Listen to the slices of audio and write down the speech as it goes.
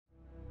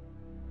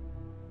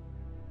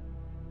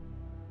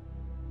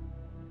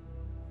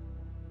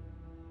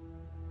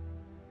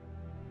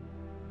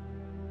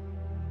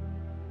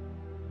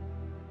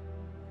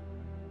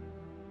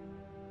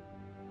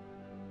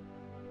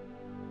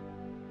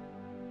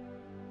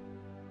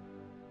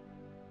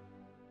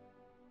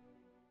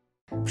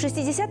In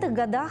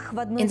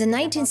the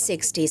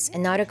 1960s,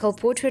 an article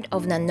portrait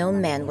of an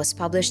unknown man was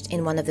published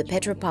in one of the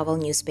Petropavl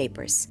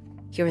newspapers.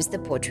 Here is the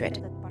portrait,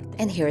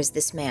 and here is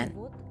this man.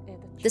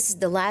 This is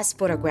the last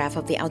photograph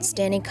of the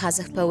outstanding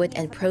Kazakh poet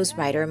and prose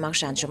writer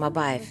Magzhan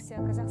Zhumabaev.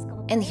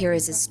 And here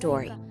is his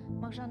story.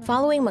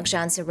 Following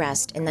Magzhan's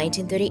arrest in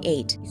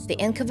 1938, the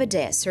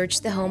NKVD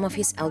searched the home of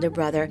his elder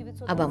brother,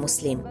 Aba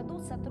Muslim.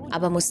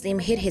 Aba Muslim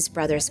hid his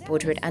brother's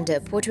portrait under a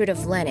portrait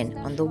of Lenin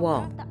on the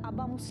wall.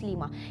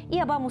 И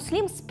Аба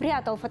Муслим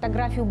спрятал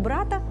фотографию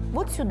брата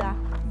вот сюда.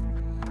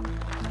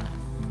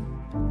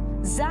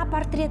 За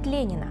портрет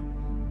Ленина.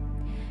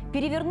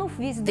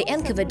 The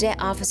NKVD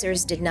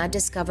officers did not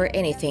discover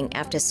anything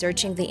after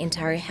searching the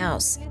entire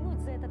house.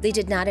 They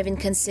did not even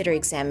consider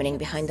examining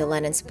behind the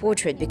Lenin's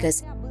portrait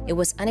because it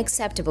was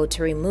unacceptable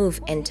to remove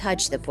and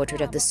touch the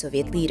portrait of the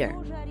Soviet leader.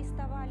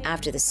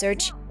 After the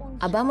search,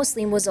 Aba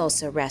Muslim was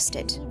also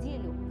arrested.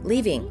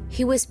 Leaving,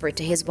 he whispered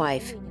to his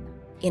wife,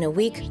 "In a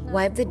week,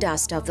 wipe the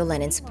dust off the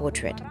Lenin's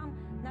portrait."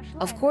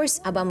 Of course,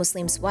 Aba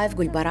Muslim's wife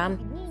Gulbaram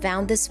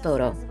found this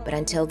photo, but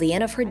until the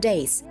end of her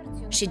days,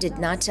 she did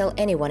not tell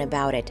anyone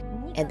about it,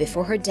 and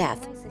before her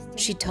death,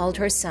 she told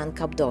her son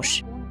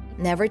Kabdosh,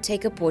 never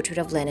take a portrait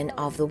of Lenin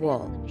off the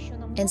wall.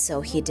 And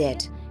so he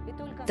did.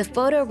 The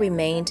photo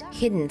remained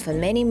hidden for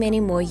many,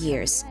 many more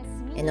years,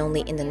 and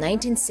only in the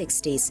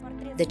 1960s,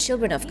 the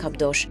children of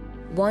Kabdosh,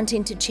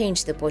 wanting to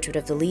change the portrait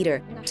of the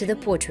leader to the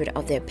portrait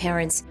of their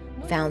parents,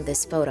 found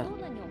this photo.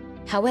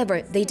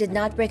 However, they did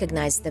not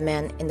recognize the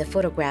man in the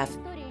photograph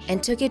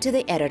and took it to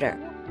the editor.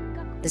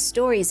 The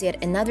story is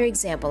yet another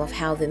example of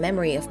how the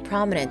memory of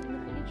prominent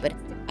but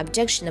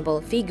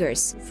objectionable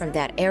figures from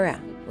that era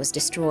was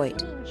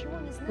destroyed.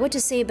 What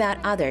to say about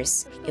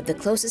others if the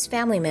closest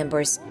family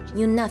members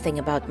knew nothing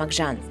about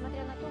Magzhan?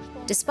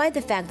 Despite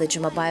the fact that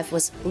Zhumabaev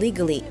was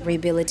legally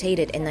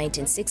rehabilitated in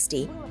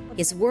 1960,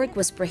 his work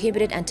was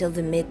prohibited until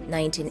the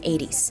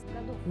mid-1980s.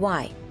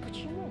 Why?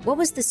 What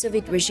was the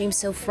Soviet regime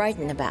so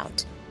frightened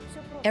about?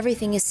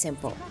 Everything is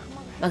simple.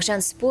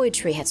 Magzhan's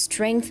poetry had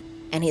strength,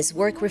 and his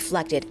work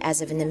reflected,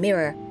 as if in a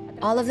mirror,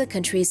 all of the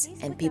country's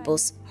and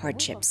people's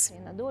hardships.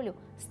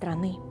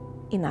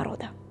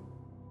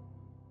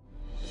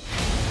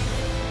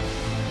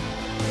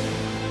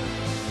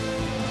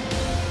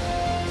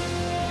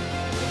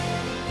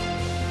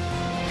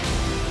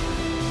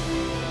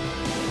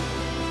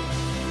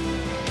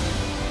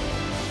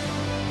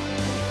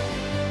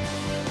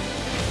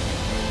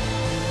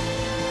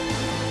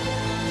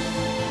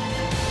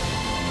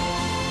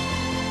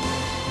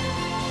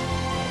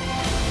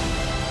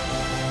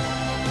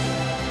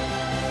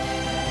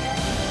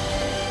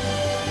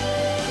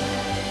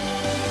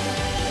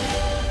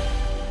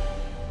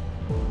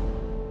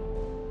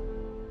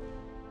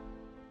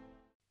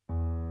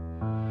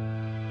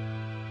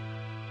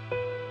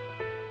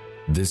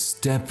 The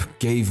steppe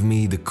gave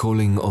me the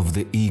calling of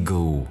the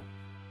eagle.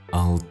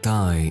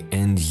 Altai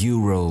and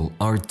Ural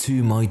are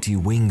two mighty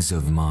wings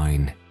of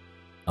mine.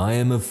 I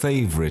am a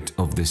favorite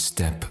of the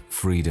steppe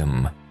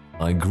freedom.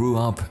 I grew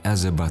up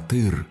as a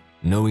batyr,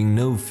 knowing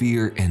no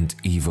fear and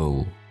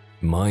evil.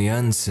 My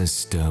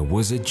ancestor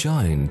was a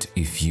giant,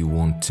 if you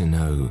want to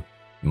know.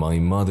 My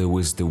mother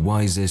was the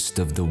wisest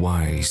of the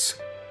wise.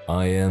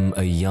 I am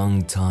a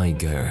young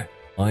tiger.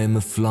 I am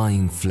a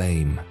flying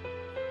flame.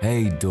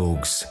 Hey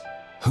dogs,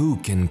 who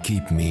can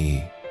keep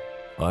me?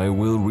 I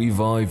will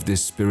revive the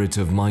spirit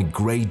of my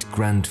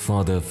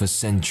great-grandfather for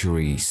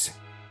centuries.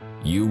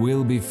 You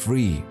will be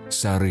free,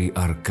 Sari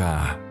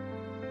Arka.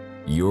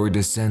 Your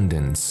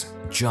descendants,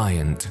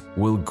 giant,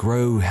 will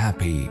grow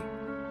happy,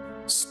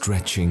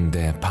 stretching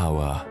their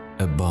power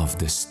above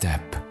the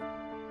steppe.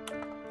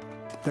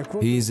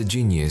 He is a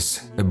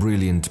genius, a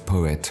brilliant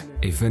poet.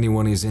 If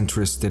anyone is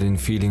interested in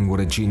feeling what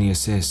a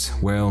genius is,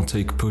 well,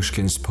 take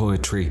Pushkin's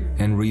poetry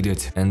and read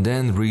it, and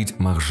then read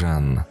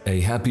Magzhan.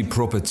 A happy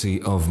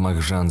property of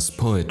Magzhan's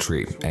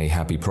poetry, a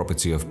happy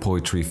property of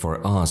poetry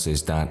for us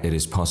is that it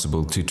is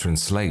possible to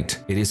translate.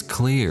 It is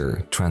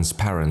clear,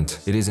 transparent,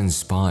 it is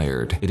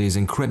inspired, it is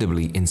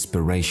incredibly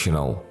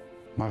inspirational.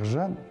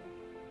 Magzhan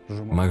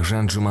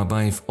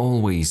Zhumabaev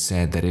always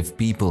said that if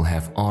people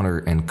have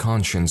honor and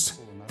conscience,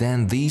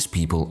 then these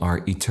people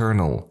are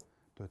eternal.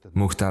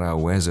 Mukhtar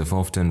Awezov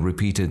often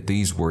repeated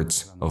these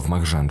words of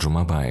Magzhan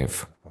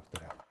Zhumabaev.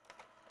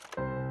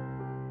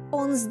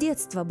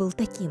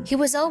 He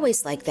was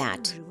always like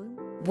that.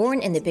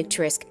 Born in the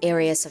picturesque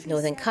areas of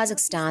northern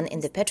Kazakhstan in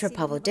the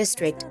Petropavl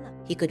district,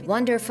 he could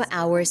wander for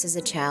hours as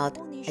a child,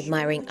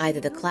 admiring either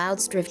the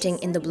clouds drifting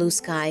in the blue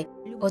sky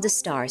or the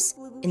stars,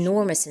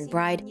 enormous and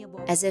bright,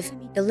 as if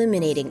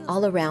illuminating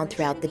all around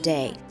throughout the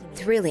day,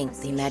 thrilling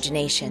the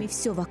imagination.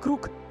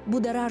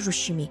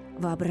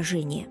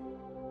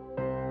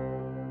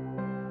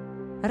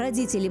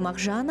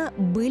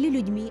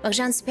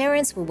 Magzhan's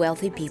parents were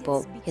wealthy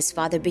people. His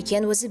father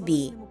Bekin was a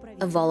bee,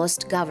 a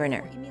Volost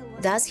governor.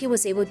 Thus, he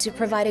was able to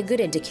provide a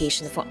good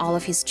education for all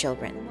of his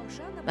children.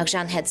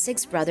 Magzhan had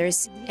 6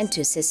 brothers and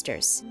 2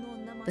 sisters.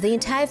 But the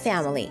entire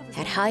family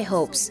had high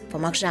hopes for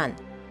Magzhan.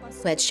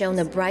 who had shown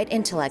a bright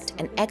intellect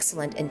and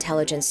excellent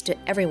intelligence to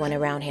everyone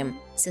around him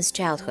since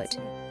childhood.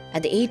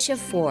 At the age of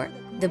 4,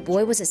 the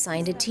boy was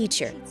assigned a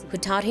teacher who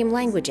taught him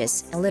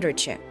languages and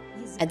literature.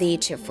 At the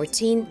age of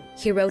 14,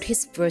 he wrote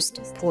his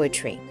first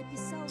poetry.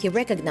 He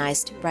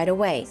recognized right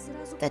away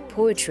that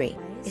poetry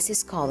is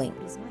his calling.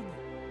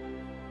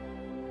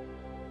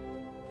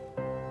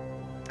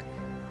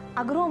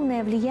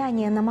 Огромное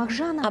влияние на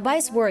Магзhana.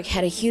 Abai's work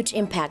had a huge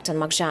impact on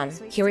Magzhan.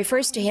 He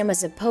refers to him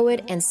as a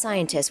poet and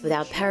scientist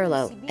without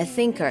parallel, a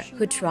thinker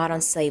who trod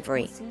on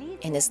slavery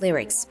in his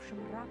lyrics.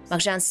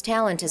 Magzhan's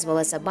talent, as well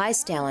as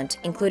Abai's talent,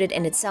 included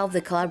in itself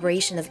the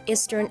collaboration of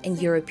Eastern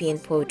and European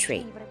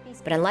poetry.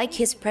 But unlike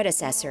his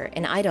predecessor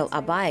and idol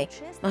Abai,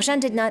 Magzhan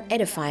did not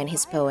edify in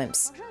his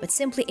poems, but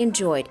simply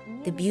enjoyed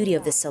the beauty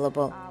of the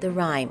syllable, the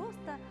rhyme.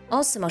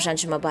 Also, Magzhan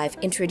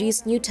Zhumabaev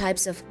introduced new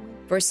types of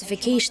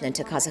versification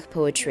into Kazakh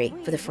poetry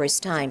for the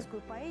first time,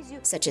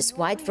 such as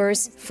white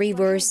verse, free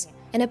verse,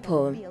 and a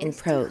poem in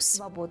prose.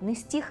 Свободный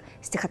стих,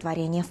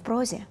 стихотворение в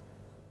прозе.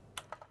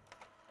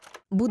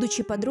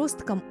 Будучи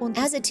подростком, он...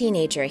 As a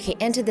teenager, he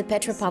entered the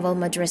Petropavl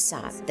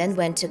Madrasa, then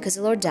went to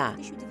шоуларды.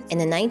 In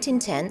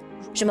 1910,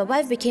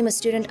 Zhumabaev became a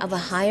student of a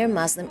higher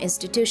Muslim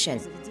institution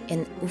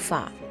in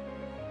Ufa.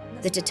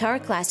 The Tatar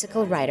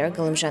classical writer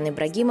Galimjan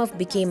Ibragimov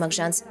became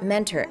Magzhan's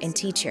mentor and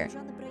teacher.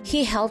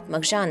 He helped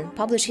Magzhan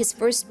publish his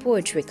first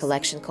poetry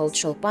collection called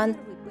Chulpan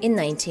in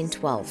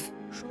 1912.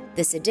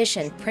 This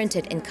edition,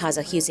 printed in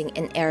Kazakh using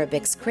an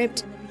Arabic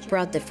script,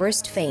 brought the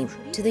first fame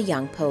to the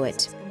young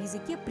poet.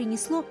 языке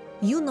принесло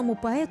юному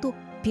поэту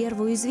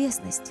первую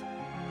известность.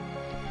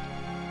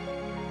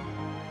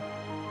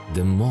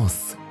 The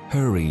moth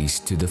hurries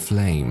to the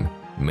flame,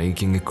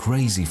 making a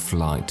crazy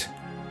flight.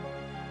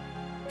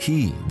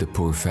 He, the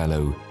poor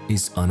fellow,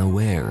 is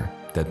unaware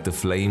that the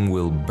flame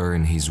will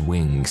burn his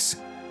wings.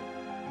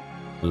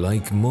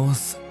 Like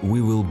moth,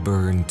 we will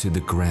burn to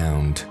the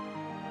ground.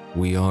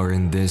 We are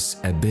in this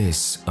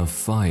abyss of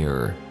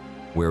fire,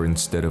 where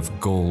instead of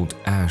gold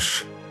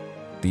ash,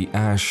 the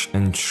ash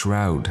and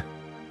shroud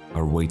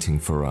are waiting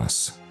for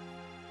us.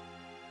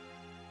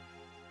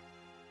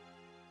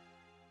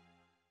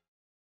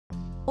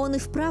 Он и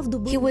вправду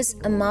был... He was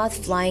a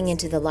moth flying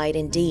into the light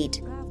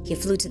indeed. He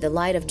flew to the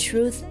light of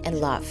truth and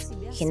love.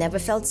 He never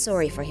felt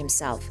sorry for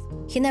himself.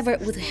 He never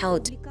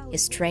withheld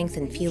his strength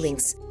and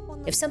feelings.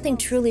 If something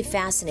truly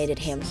fascinated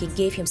him, he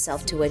gave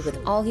himself to it with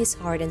all his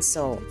heart and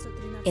soul.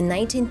 In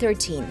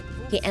 1913,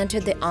 he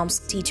entered the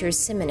Omsk Teachers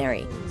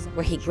Seminary,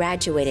 where he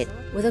graduated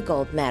with a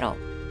gold medal.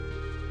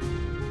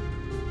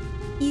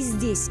 И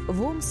здесь,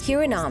 в Омске...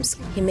 Here in Omsk,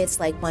 he meets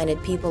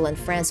like-minded people and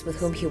friends with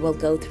whom he will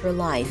go through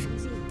life.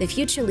 The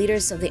future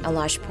leaders of the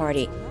Alash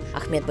party,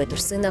 Ahmet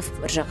Baytursynov,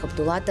 Mirzakh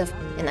Abdulatov,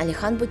 and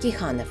Alikhan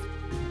Bukikhanov.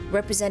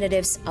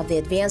 Representatives of the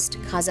advanced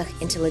Kazakh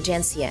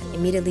intelligentsia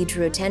immediately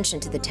drew attention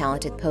to the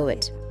talented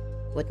poet.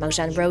 What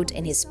Magzhan wrote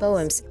in his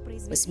poems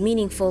was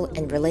meaningful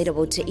and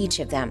relatable to each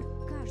of them.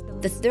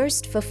 The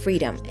thirst for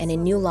freedom and a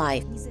new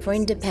life, for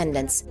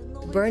independence,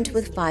 burned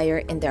with fire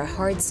in their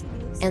hearts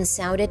and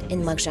sounded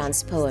in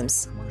Magzhan's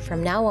poems.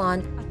 From now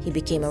on, he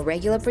became a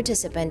regular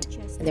participant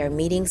in their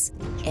meetings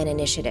and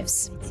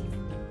initiatives.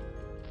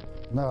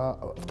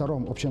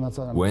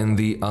 When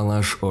the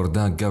Alash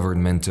Orda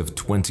government of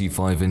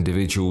 25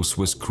 individuals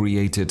was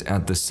created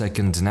at the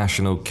Second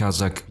National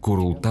Kazakh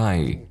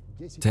Kurultai,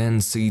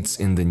 10 seats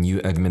in the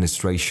new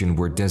administration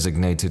were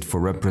designated for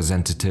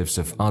representatives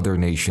of other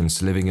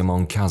nations living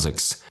among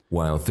Kazakhs,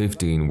 while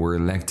 15 were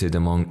elected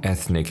among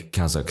ethnic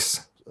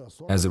Kazakhs.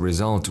 As a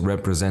result,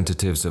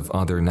 representatives of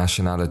other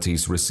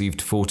nationalities received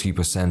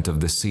 40% of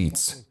the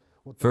seats.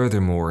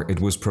 Furthermore, it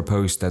was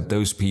proposed that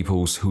those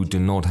peoples who do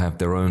not have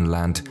their own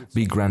land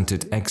be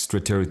granted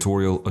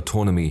extraterritorial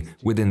autonomy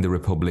within the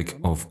Republic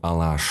of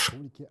Alash.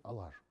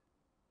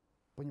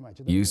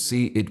 You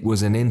see, it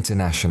was an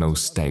international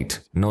state,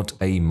 not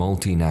a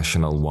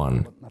multinational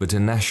one, but a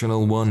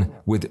national one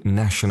with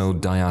national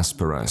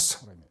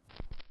diasporas.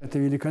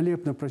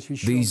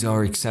 These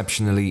are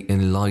exceptionally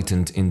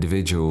enlightened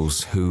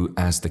individuals who,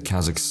 as the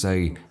Kazakhs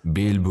say,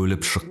 bel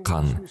bo'lib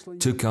shiqqan,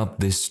 took up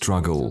this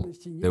struggle.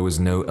 There was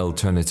no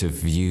alternative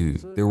view.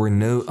 There were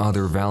no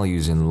other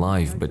values in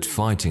life but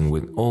fighting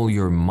with all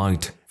your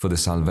might for the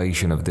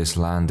salvation of this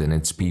land and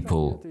its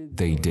people.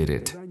 They did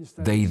it.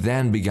 They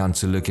then began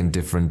to look in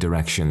different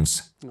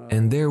directions.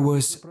 And there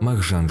was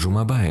Magzhan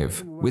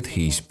Zhumabaev with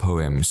his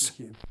poems.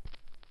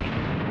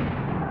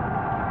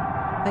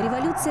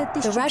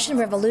 The Russian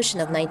Revolution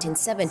of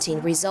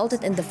 1917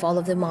 resulted in the fall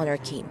of the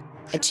monarchy,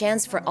 a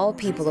chance for all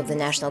people of the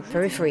national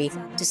periphery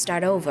to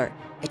start over,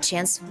 a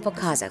chance for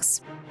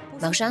Kazakhs.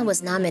 Magzhan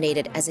was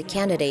nominated as a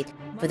candidate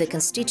for the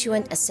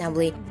Constituent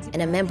Assembly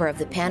and a member of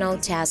the panel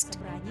tasked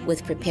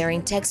with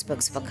preparing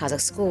textbooks for Kazakh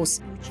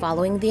schools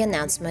following the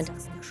announcement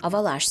of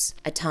Alash's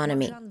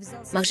autonomy.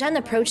 Magzhan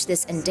approached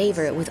this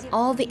endeavor with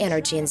all the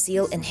energy and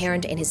zeal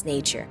inherent in his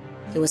nature.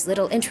 He was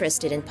little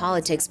interested in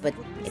politics, but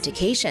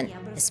education,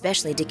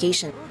 especially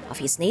education of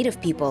his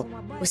native people,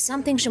 was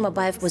something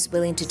Zhumabaev was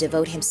willing to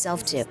devote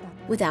himself to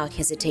without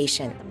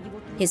hesitation.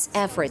 His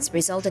efforts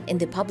resulted in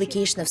the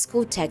publication of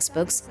school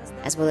textbooks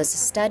as well as a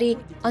study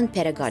on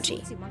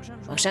pedagogy.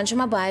 Magzhan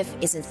Zhumabaev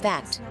is in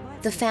fact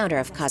the founder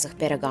of Kazakh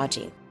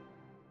pedagogy.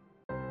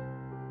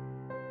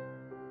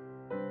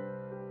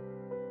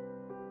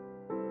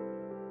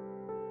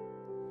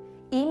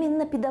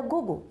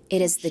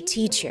 It is the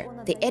teacher,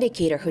 the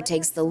educator who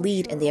takes the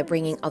lead in the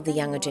upbringing of the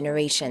younger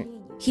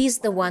generation. He is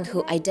the one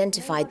who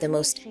identified the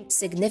most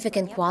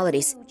significant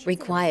qualities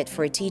required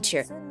for a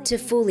teacher to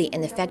fully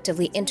and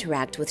effectively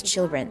interact with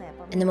children.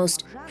 And the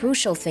most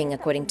crucial thing,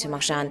 according to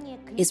Magzhan,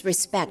 is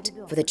respect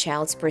for the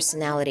child's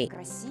personality,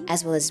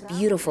 as well as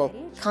beautiful,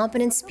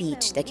 competent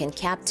speech that can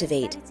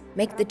captivate,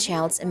 make the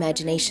child's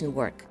imagination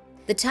work.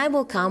 The time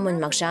will come when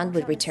Magzhan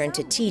would return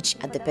to teach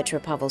at the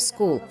Petropavl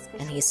school,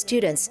 and his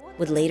students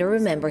would later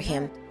remember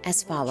him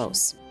as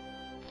follows.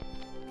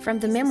 From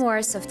the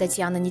memoirs of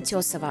Tatyana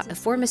Netyosova, a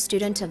former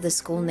student of the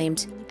school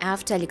named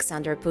after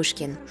Alexander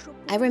Pushkin.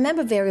 I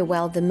remember very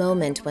well the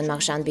moment when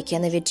Magzhan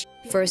Bikenovich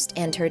first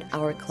entered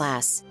our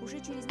class.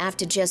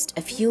 After just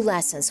a few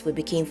lessons, we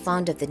became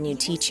fond of the new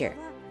teacher.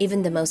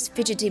 Even the most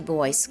fidgety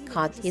boys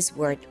caught his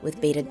word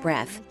with bated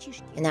breath.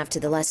 And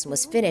after the lesson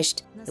was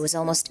finished, it was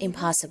almost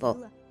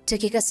impossible to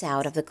kick us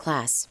out of the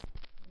class.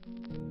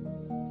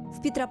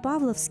 In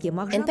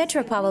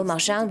Petropavl,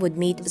 Magzhan would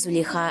meet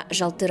Zulikha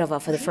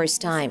Zhaltyrova for the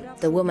first time,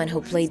 the woman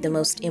who played the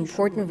most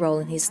important role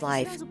in his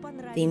life.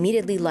 They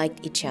immediately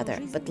liked each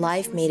other, but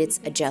life made its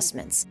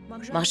adjustments.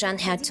 Magzhan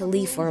had to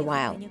leave for a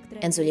while,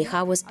 and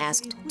Zulikha was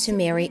asked to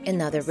marry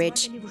another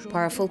rich,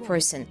 powerful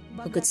person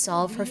who could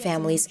solve her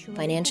family's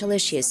financial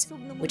issues,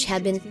 which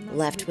had been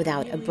left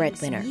without a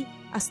breadwinner.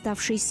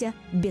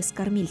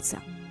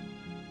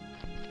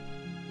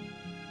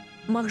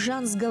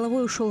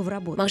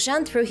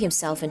 Magzhan threw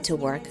himself into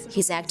work.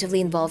 He's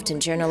actively involved in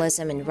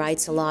journalism and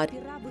writes a lot.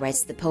 He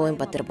writes the poem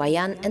Batır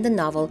Bayan and the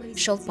novel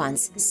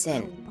Sholpan's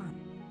Sin.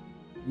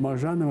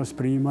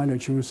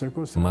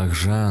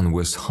 Magzhan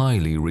was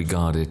highly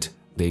regarded.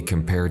 They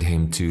compared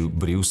him to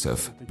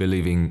Brusov,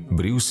 believing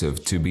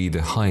Brusov to be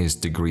the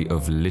highest degree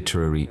of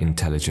literary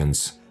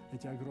intelligence.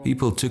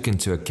 People took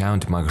into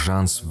account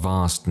Magzhan's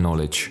vast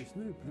knowledge.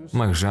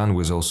 Magzhan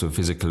was also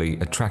physically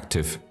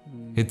attractive.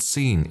 It's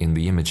seen in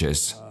the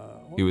images.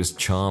 He was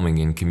charming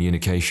in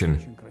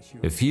communication.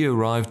 If he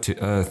arrived to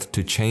Earth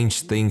to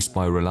change things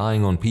by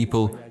relying on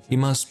people, he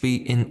must be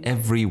in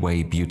every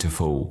way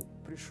beautiful.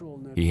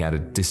 He had a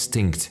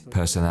distinct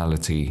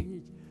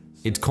personality.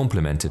 It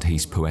complemented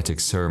his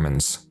poetic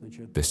sermons,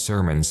 the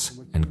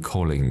sermons and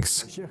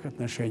callings.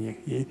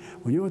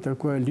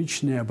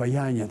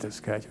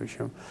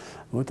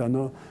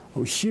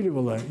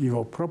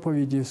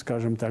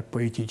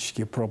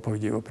 Поэтические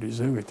проповеди, его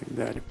призывы и так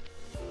далее.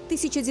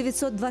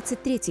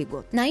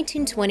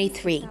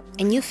 1923,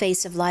 a new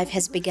phase of life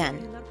has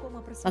begun.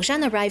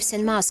 Magzhan arrives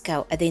in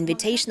Moscow at the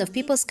invitation of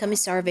People's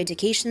Commissar of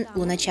Education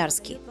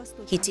Lunacharsky.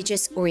 He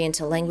teaches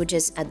Oriental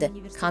languages at the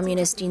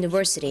Communist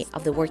University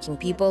of the Working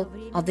People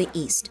of the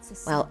East,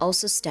 while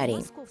also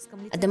studying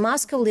at the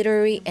Moscow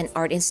Literary and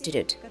Art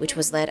Institute, which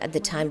was led at the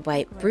time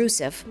by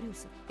Brusov,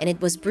 and it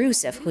was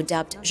Brusov who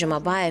dubbed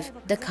Zhumabaev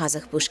the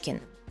Kazakh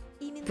Pushkin.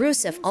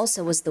 Brusov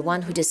also was the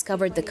one who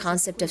discovered the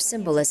concept of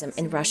symbolism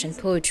in Russian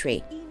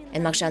poetry,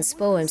 and Magzhan's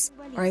poems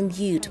are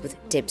imbued with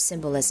deep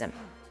symbolism.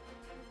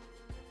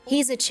 He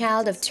is a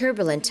child of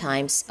turbulent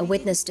times, a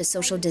witness to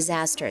social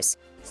disasters,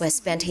 who has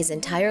spent his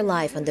entire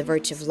life on the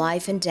verge of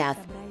life and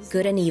death,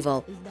 good and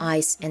evil,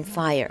 ice and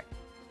fire.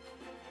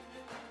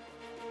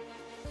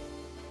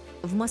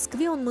 In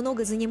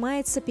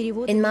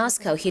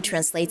Moscow, he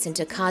translates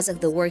into Kazakh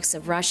the works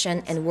of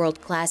Russian and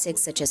world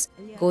classics such as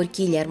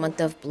Gorky,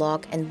 Lermontov,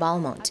 Blok, and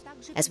Balmont,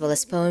 as well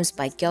as poems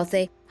by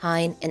Goethe,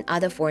 Heine, and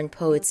other foreign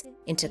poets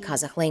into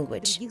Kazakh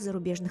language.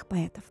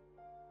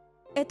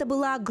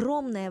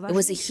 It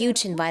was a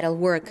huge and vital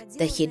work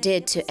that he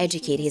did to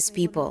educate his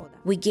people.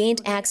 We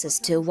gained access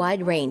to a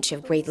wide range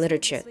of great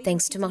literature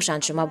thanks to Magzhan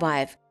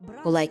Zhumabaev,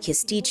 who, like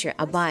his teacher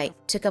Abai,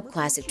 took up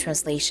classic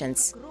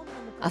translations.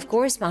 Of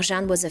course,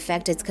 Magzhan was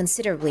affected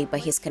considerably by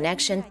his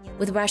connection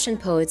with Russian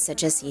poets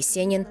such as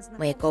Yesenin,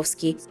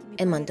 Mayakovsky,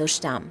 and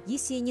Mandelstam.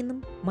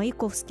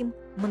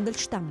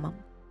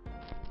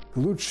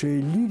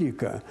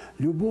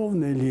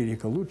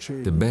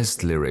 The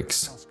best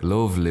lyrics,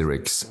 love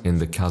lyrics in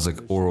the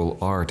Kazakh oral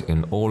art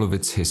in all of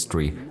its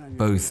history,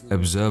 both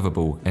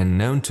observable and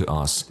known to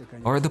us,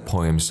 are the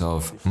poems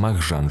of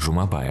Magzhan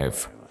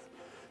Zhumabaev.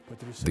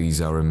 These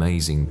are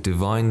amazing,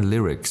 divine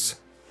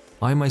lyrics.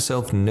 I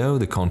myself know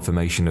the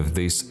confirmation of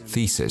this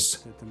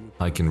thesis.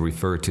 I can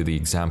refer to the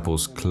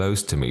examples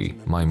close to me.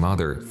 My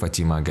mother,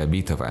 Fatima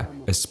Gabitova,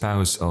 a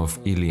spouse of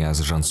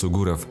Ilyas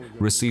Zhansugurov,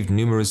 received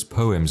numerous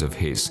poems of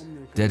his,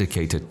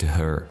 dedicated to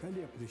her.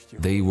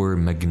 They were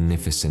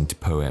magnificent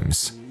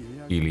poems.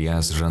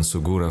 Ilyas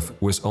Zhansugurov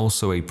was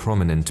also a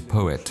prominent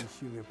poet,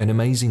 an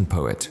amazing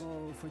poet.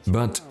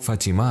 But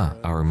Fatima,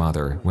 our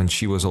mother, when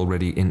she was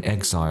already in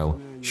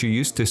exile, she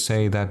used to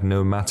say that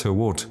no matter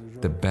what,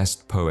 the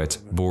best poet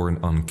born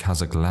on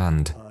Kazakh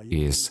land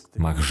is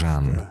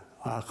Magzhan.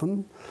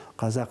 ақын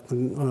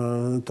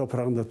қазақтың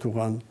топырағында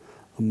туған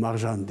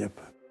Magzhan деп.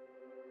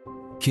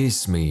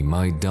 Kiss me,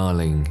 my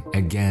darling,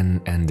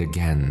 again and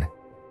again.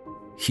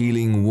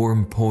 Healing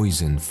warm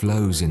poison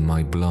flows in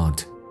my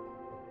blood.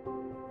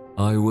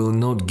 I will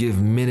not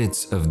give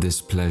minutes of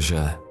this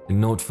pleasure,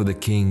 not for the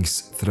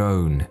king's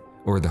throne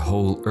or the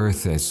whole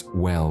earth's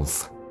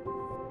wealth.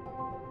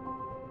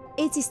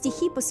 Эти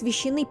стихи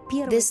посвящены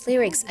первой... These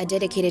lyrics are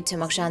dedicated to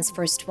Magzhan's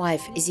first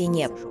wife,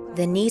 Zeynep,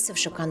 the niece of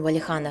Shokan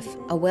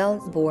Walikhanov, a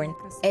well-born,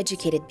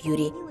 educated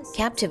beauty,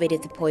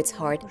 captivated the poet's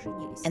heart,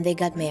 and they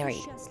got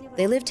married.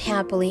 They lived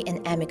happily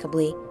and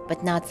amicably,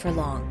 but not for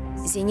long.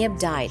 Zeynep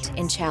died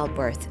in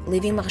childbirth,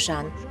 leaving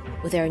Magzhan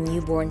with their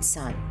newborn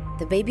son.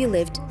 The baby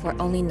lived for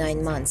only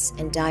 9 months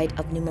and died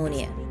of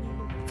pneumonia.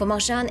 For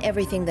Magzhan,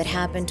 everything that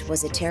happened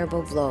was a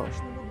terrible blow.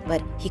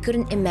 But he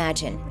couldn't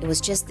imagine it was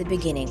just the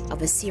beginning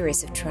of a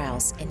series of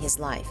trials in his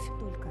life.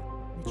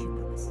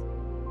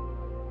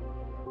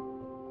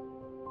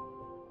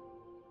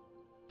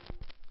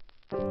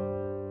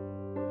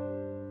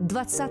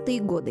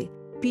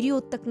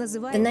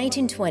 The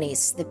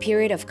 1920s, the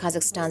period of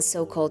Kazakhstan's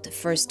so-called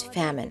first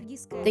famine.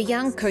 The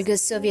young Kyrgyz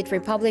Soviet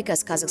Republic,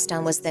 as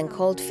Kazakhstan was then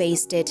called,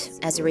 faced it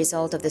as a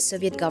result of the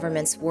Soviet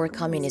government's war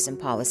communism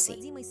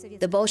policy.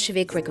 The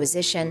Bolshevik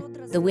requisition,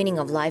 the winning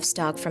of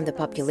livestock from the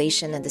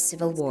population and the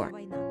civil war.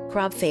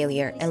 Crop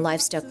failure and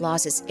livestock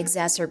losses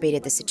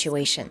exacerbated the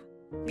situation.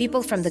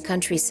 People from the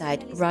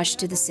countryside rushed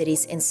to the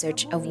cities in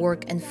search of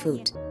work and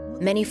food.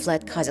 Many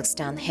fled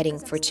Kazakhstan, heading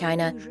for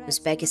China,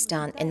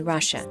 Uzbekistan, and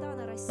Russia.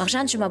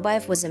 Magzhan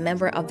Zhumabaev was a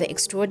member of the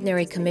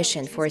Extraordinary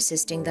Commission for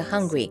Assisting the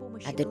Hungry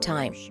at the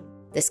time.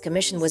 This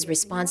commission was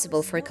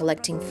responsible for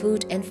collecting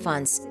food and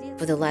funds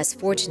for the less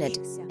fortunate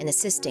and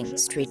assisting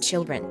street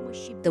children.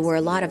 There were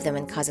a lot of them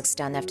in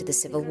Kazakhstan after the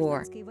civil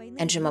war,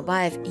 and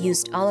Zhumabaev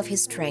used all of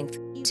his strength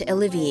to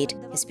alleviate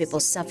his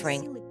people's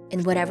suffering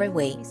in whatever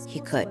way he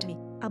could.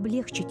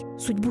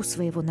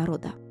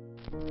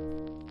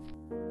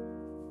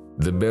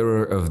 The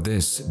bearer of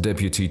this,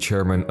 deputy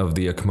chairman of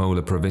the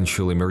Akmola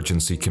Provincial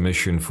Emergency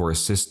Commission for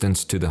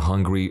Assistance to the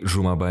Hungry,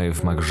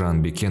 Zhumabaev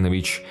Magzhan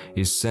Bekenovich,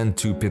 is sent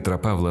to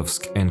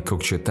Petropavlovsk and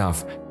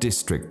Kochetav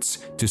districts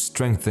to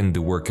strengthen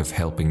the work of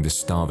helping the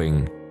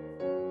starving.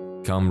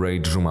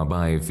 Comrade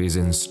Zhumabaev is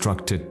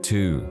instructed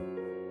to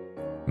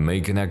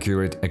make an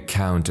accurate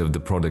account of the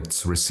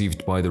products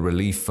received by the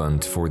Relief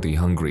Fund for the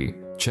Hungry,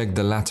 check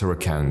the latter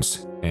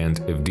accounts,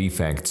 and if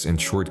defects and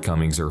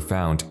shortcomings are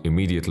found,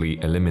 immediately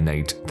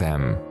eliminate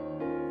them.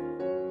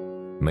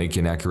 Make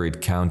an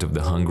accurate count of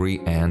the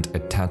hungry and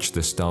attach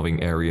the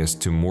starving areas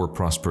to more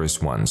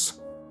prosperous ones.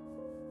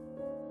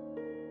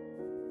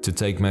 To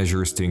take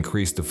measures to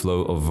increase the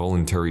flow of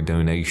voluntary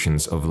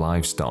donations of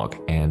livestock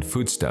and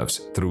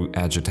foodstuffs through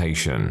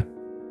agitation.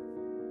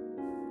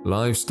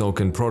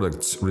 Livestock and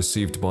products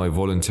received by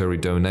voluntary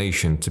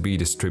donation to be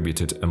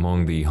distributed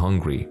among the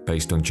hungry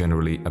based on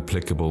generally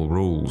applicable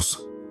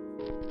rules.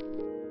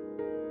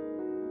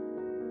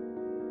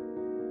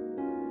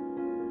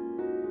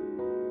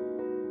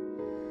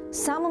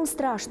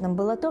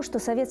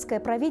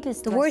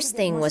 The worst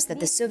thing was that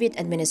the Soviet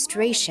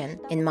administration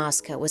in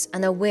Moscow was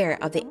unaware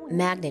of the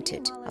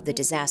magnitude of the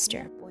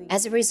disaster.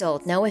 As a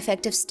result, no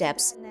effective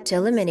steps to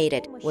eliminate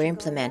it were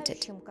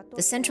implemented.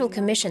 The Central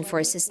Commission for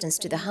Assistance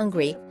to the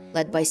Hungry,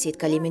 led by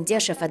Sitkali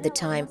Mendeshev at the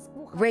time,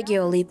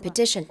 regularly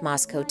petitioned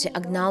Moscow to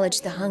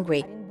acknowledge the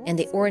hungry in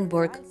the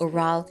Orenburg,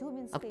 Ural,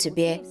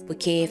 Aktobe,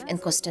 Bukeyev,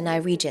 and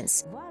Kostanay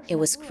regions. It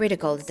was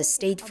critical that the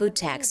state food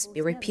tax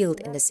be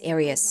repealed in these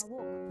areas.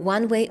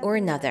 One way or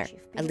another,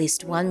 at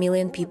least 1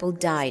 million people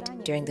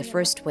died during the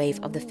first wave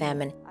of the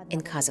famine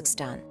in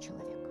Kazakhstan.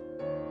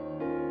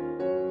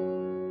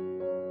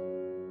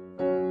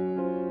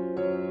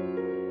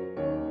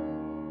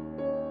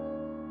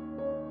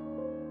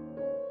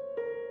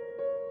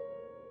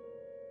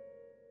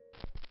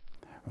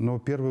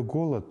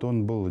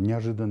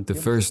 The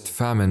first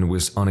famine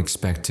was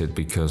unexpected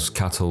because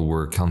cattle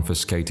were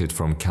confiscated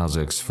from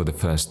Kazakhs for the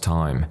first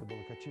time.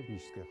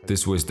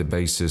 This was the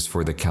basis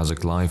for the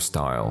Kazakh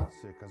lifestyle.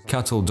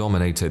 Cattle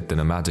dominated the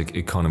nomadic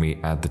economy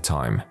at the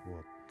time.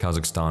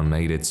 Kazakhstan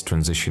made its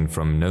transition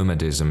from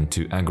nomadism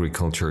to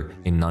agriculture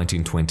in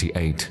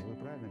 1928.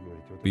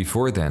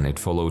 Before then, it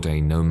followed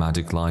a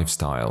nomadic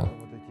lifestyle.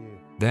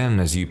 Then,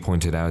 as you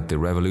pointed out, the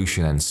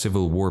revolution and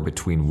civil war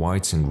between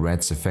whites and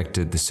reds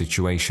affected the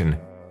situation.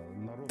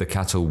 The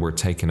cattle were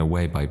taken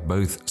away by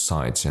both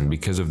sides, and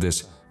because of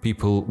this,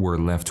 people were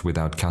left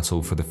without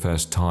cattle for the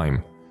first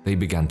time. They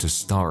began to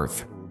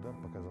starve.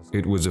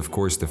 It was, of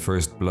course, the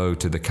first blow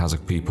to the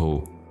Kazakh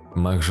people.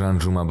 Magzhan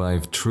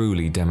Zhumabaev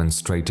truly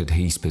demonstrated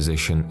his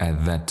position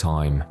at that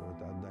time.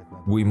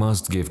 We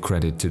must give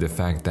credit to the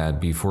fact that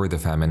before the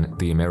famine,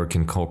 the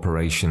American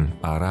corporation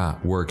ARA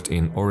worked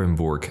in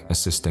Orenburg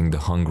assisting the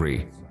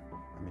hungry.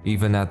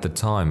 Even at the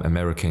time,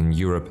 America and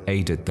Europe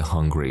aided the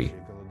hungry.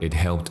 It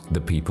helped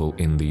the people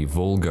in the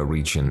Volga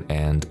region,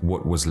 and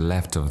what was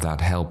left of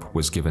that help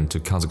was given to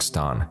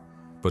Kazakhstan.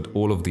 But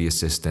all of the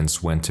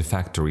assistance went to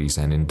factories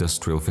and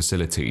industrial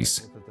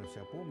facilities.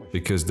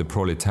 because the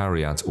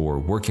proletariat or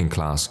working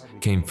class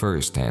came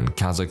first and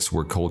Kazakhs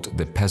were called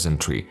the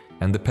peasantry,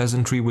 and the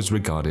peasantry was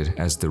regarded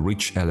as the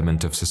rich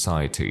element of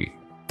society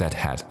that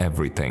had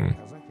everything,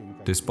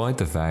 despite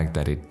the fact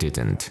that it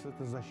didn't.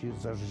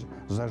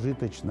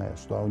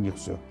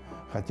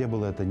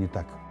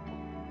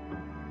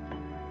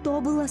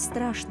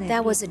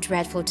 That was a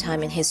dreadful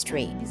time in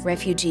history.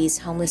 Refugees,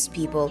 homeless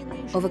people,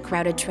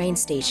 overcrowded train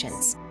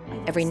stations.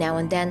 Every now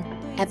and then,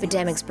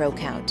 epidemics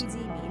broke out.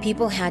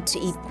 People had to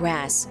eat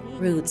grass,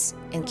 roots,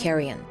 and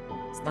carrion.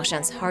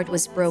 Magzhan's heart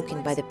was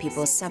broken by the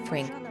people's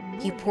suffering.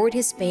 He poured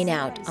his pain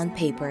out on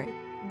paper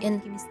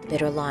in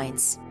bitter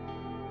lines.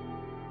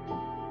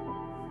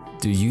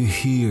 Do you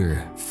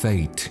hear,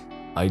 fate?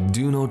 I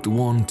do not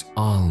want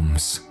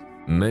alms.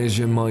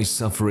 Measure my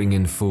suffering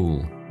in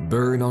full,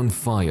 burn on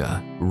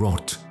fire,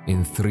 rot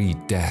in 3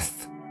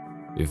 deaths.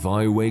 If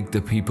I wake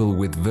the people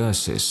with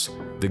verses,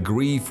 the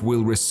grief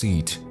will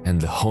recede and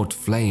the hot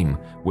flame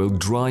will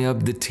dry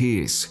up the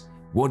tears.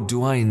 What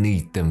do I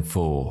need them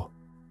for?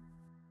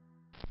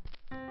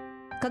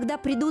 When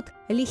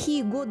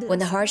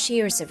the harsh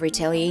years of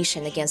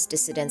retaliation against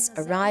dissidents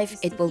arrive,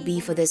 it will be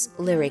for these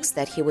lyrics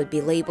that he would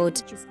be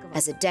labeled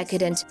as a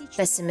decadent,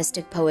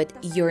 pessimistic poet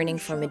yearning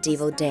for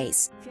medieval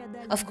days.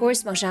 Of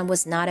course, Magzhan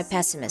was not a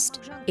pessimist.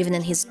 Even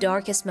in his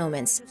darkest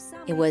moments,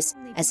 it was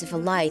as if a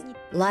light,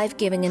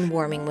 life-giving and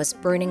warming, was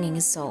burning in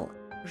his soul.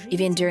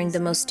 Even during the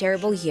most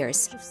terrible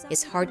years,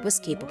 his heart was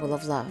capable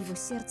of love.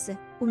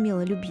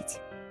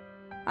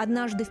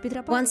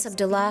 Once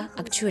Abdullah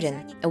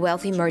Akchurin, a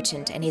wealthy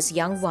merchant, and his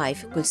young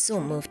wife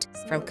Gulsum moved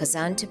from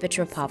Kazan to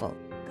Petropavl.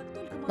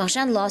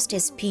 Magzhan lost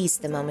his peace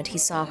the moment he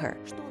saw her.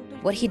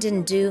 What he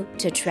didn't do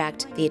to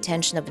attract the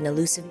attention of an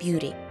elusive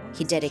beauty,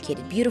 he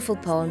dedicated beautiful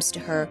poems to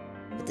her,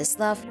 but this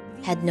love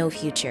had no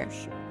future.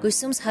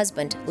 Gulsum's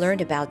husband learned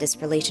about this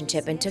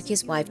relationship and took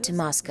his wife to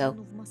Moscow,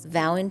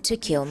 vowing to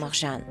kill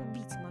Magzhan.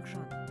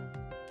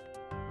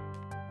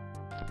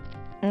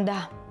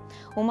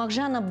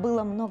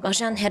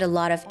 Magzhan had a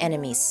lot of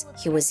enemies.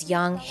 He was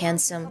young,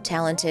 handsome,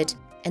 talented,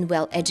 and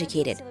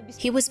well-educated.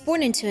 He was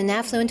born into an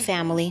affluent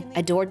family,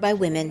 adored by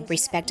women,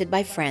 respected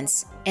by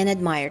friends, and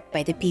admired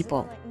by the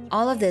people.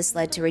 All of this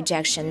led to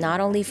rejection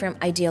not only from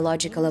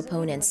ideological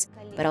opponents,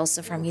 but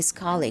also from his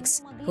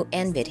colleagues, who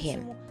envied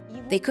him.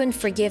 They couldn't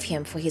forgive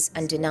him for his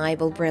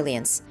undeniable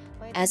brilliance.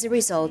 As a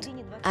result,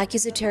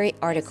 accusatory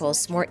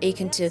articles more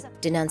akin to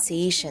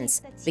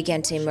denunciations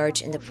began to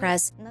emerge in the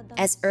press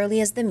as early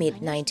as the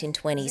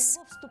mid-1920s.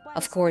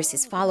 Of course,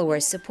 his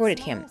followers supported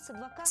him.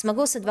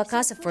 Smagos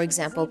Advakasov, for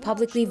example,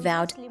 publicly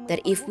vowed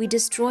that if we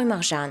destroy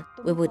Magzhan,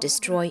 we will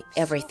destroy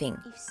everything.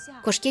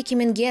 Koshke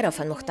Kimengerov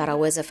and Mukhtar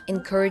Awezov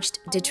encouraged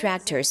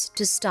detractors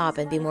to stop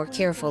and be more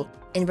careful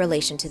in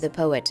relation to the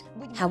poet.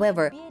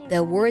 However,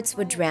 their words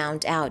were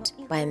drowned out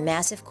by a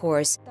massive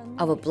chorus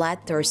of a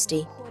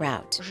bloodthirsty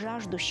crowd.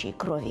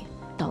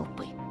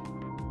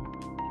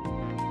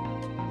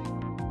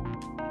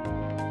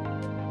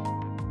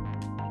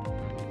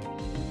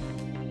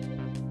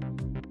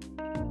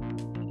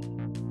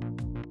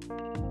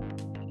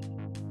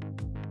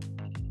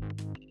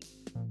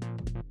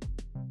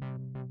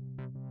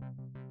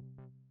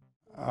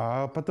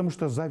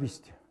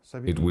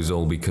 It was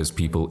all because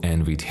people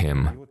envied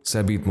him.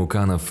 Sabit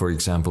Mukanov, for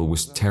example,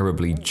 was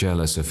terribly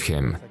jealous of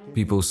him.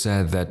 People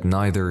said that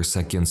neither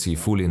Sakyan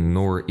Seyfulin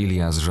nor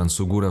Ilyas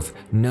Zhansugurov,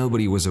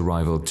 nobody was a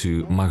rival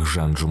to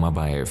Magzhan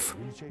Zhumabaev.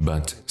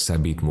 But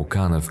Sabit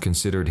Mukanov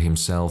considered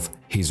himself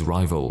his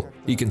rival.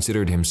 He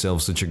considered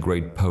himself such a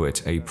great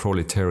poet, a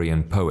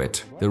proletarian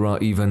poet. There are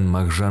even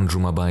Magzhan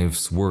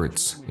Zhumabaev's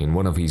words. In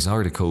one of his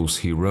articles,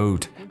 he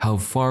wrote, "How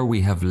far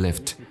we have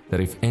lived,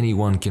 that if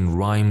anyone can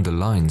rhyme the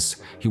lines,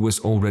 he was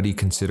already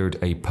considered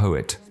a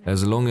poet,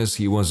 as long as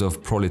he was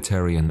of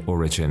proletarian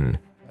origin."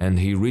 And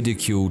he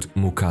ridiculed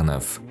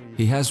Mukanov.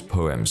 He has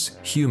poems,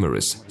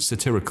 humorous,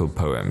 satirical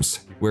poems,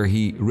 where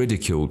he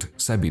ridiculed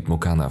Sabit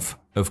Mukanov.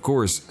 Of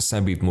course,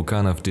 Sabit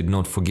Mukanov did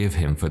not forgive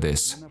him for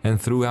this, and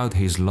throughout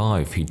his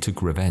life he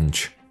took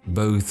revenge,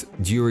 both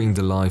during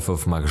the life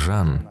of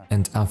Magzhan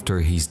and after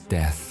his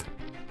death.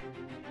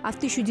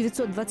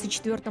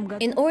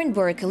 In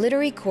Orenburg, a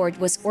literary court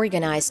was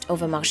organized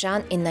over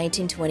Magzhan in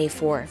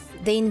 1924.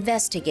 They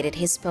investigated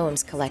his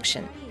poems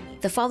collection.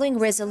 The following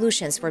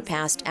resolutions were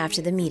passed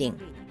after the meeting.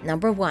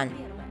 Number 1.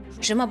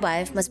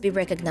 Zhumabaev must be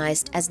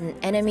recognized as an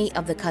enemy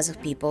of the Kazakh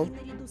people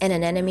and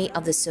an enemy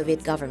of the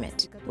Soviet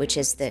government, which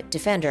is the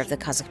defender of the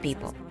Kazakh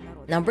people.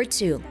 Number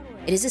 2.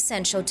 It is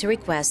essential to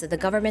request that the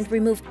government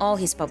remove all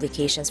his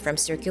publications from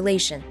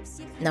circulation.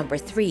 Number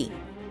 3.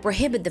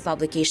 Prohibit the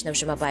publication of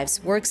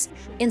Zhumabaev's works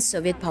in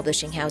Soviet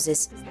publishing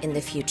houses in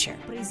the future.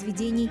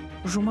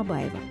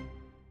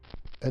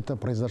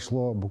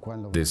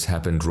 This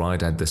happened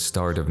right at the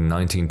start of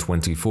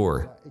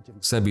 1924.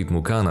 Sabit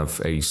Mukanov,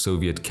 a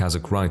Soviet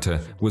Kazakh writer,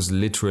 was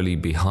literally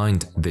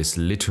behind this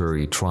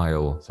literary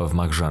trial of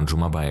Magzhan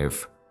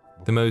Zhumabaev.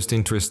 The most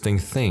interesting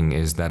thing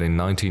is that in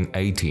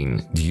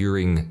 1918,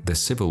 during the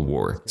Civil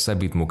War,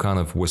 Sabit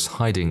Mukanov was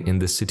hiding in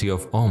the city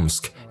of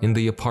Omsk in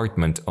the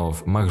apartment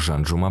of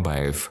Magzhan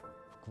Zhumabaev.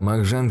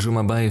 Magzhan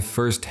Zhumabaev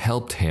first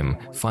helped him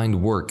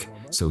find work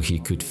so he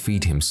could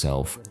feed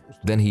himself.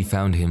 Then he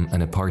found him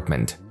an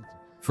apartment.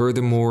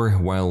 Furthermore,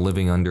 while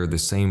living under the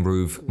same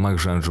roof,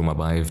 Magzhan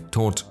Zhumabaev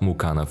taught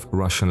Mukhanov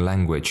Russian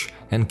language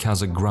and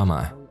Kazakh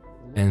grammar.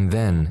 And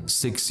then,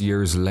 6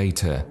 years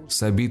later,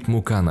 Sabit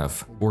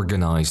Mukhanov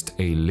organized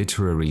a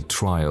literary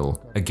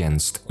trial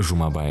against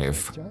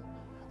Zhumabaev.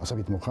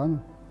 Sabit Mukhanov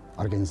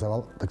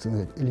организовал, так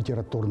сказать,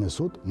 литературный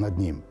суд над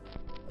ним.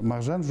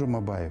 Magzhan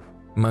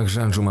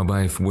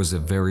Zhumabaev was a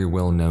very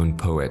well-known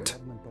poet.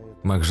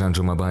 Magzhan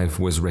Zhumabaev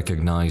was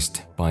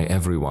recognized by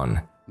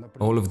everyone.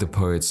 All of the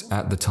poets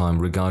at the time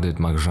regarded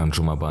Magzhan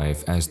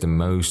Zhumabaev as the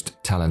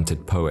most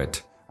talented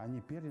poet.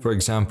 For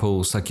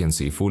example, Sakyan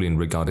Seyfulin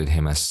regarded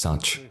him as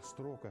such.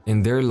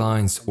 In their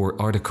lines or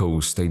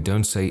articles, they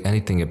don't say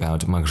anything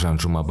about Magzhan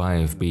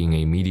Zhumabaev being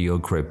a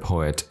mediocre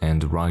poet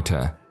and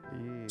writer.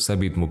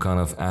 Sabit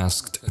Mukhanov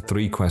asked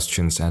 3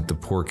 questions at the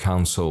Poor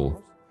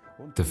Council.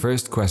 The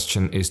first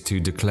question is to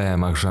declare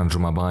Magzhan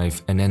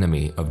Zhumabaev an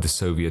enemy of the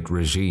Soviet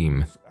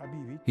regime.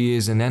 He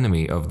is an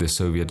enemy of the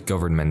Soviet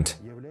government.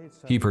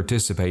 He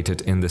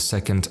participated in the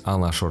Second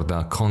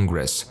Alashorda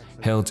Congress,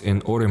 held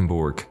in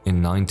Orenburg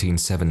in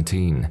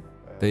 1917.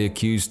 They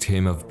accused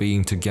him of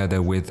being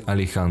together with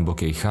Alikhan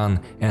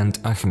Bokeyhan and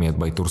Ahmed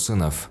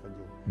Baytursunov.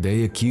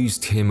 They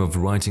accused him of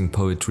writing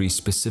poetry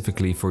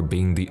specifically for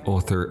being the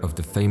author of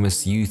the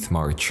famous youth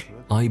march,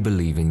 I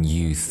Believe in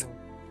Youth.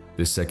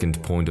 The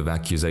second point of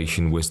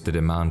accusation was the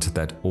demand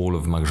that all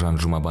of Magzhan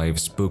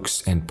Zhumabaev's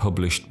books and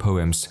published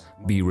poems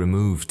be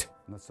removed.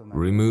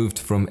 Removed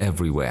from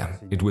everywhere.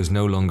 It was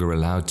no longer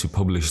allowed to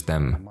publish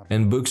them,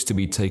 and books to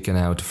be taken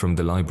out from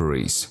the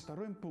libraries.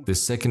 The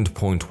second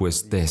point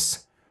was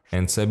this,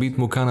 and Sabit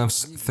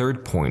Mukhanov's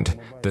third point,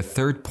 the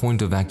third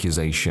point of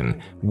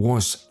accusation,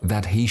 was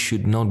that he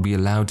should not be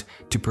allowed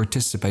to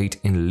participate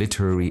in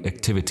literary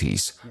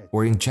activities,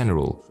 or in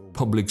general,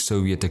 public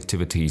Soviet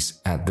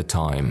activities at the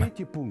time.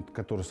 Третий пункт,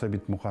 который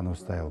Sabit Mukhanov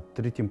ставил,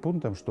 третьим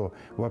пунктом, что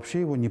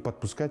вообще его не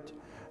подпускать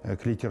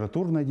к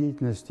литературной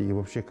деятельности и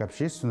вообще к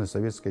общественной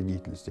советской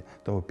деятельности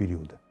того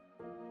периода.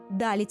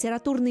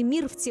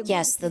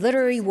 Yes, the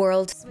literary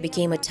world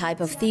became a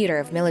type of theater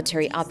of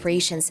military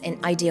operations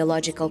and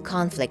ideological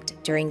conflict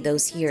during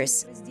those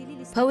years.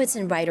 Poets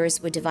and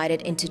writers were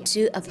divided into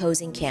 2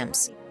 opposing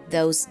camps,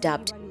 those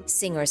dubbed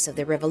singers of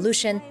the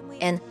revolution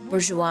and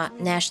bourgeois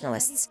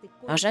nationalists.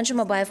 Magzhan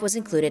Zhumabaev was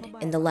included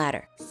in the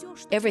latter.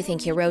 Everything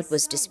he wrote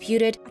was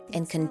disputed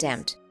and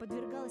condemned.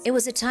 It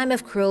was a time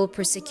of cruel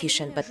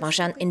persecution, but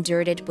Magzhan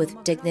endured it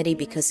with dignity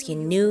because he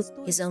knew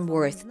his own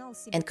worth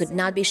and could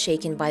not be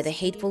shaken by the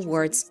hateful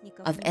words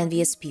of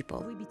envious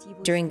people.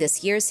 During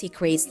these years, he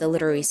creates the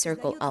literary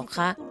circle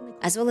Alqa,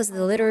 as well as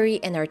the literary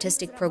and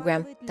artistic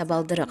program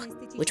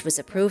Tabaldırıq, which was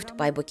approved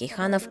by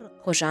Bokeyhanov,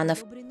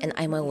 Khojanov, and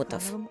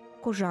Aymautov.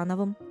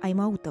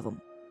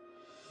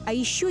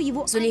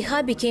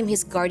 Zulikha became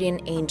his guardian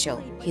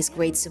angel, his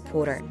great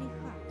supporter.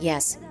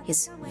 Yes,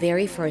 his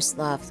very first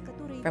love,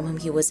 from whom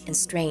he was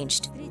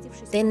estranged.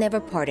 They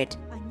never parted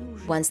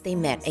once they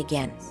met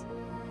again.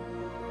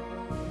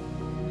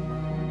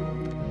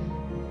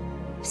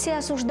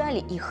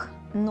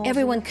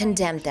 Everyone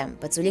condemned them,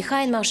 but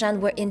Zulikha and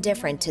Magzhan were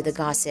indifferent to the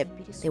gossip.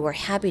 They were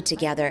happy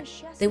together.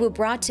 They were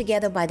brought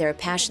together by their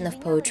passion of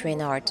poetry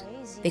and art.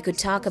 They could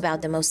talk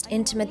about the most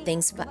intimate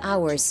things for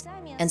hours,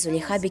 and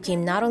Zulikha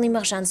became not only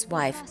Magzhan's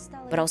wife,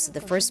 but also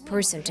the first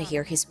person to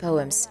hear his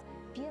poems.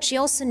 She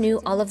also knew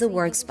all of the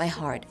works by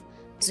heart.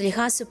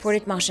 Zulikha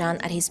supported Magzhan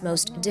at his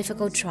most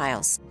difficult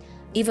trials.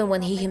 Even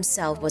when he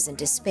himself was in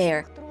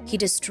despair, he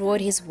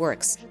destroyed his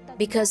works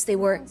because they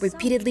were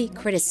repeatedly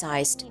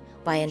criticized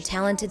by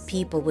untalented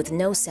people with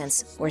no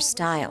sense or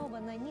style.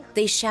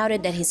 They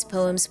shouted that his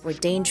poems were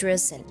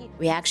dangerous and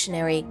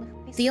reactionary.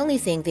 The only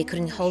thing they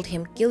couldn't hold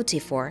him guilty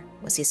for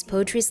was his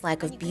poetry's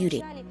lack of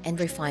beauty and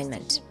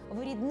refinement.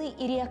 Вредны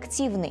и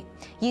реактивны.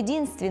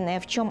 Единственное,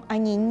 в чем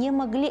они не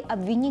могли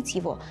обвинить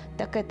его,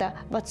 так это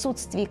в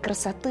отсутствии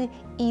красоты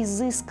и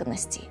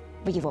изысканности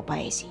в его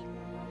поэзии.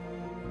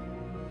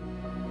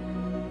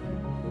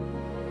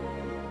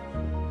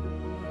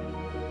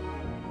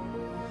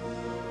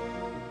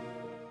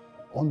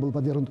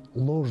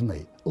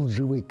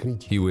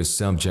 He was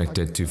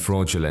subjected to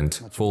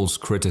fraudulent, false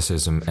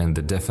criticism, and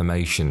the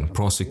defamation,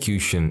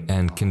 prosecution,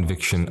 and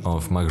conviction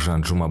of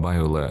Magzhan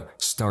Zhumabaev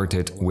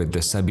started with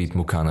the Sabit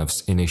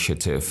Mukhanov's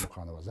initiative.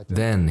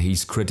 Then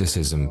his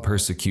criticism,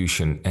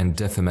 persecution, and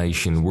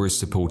defamation were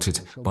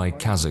supported by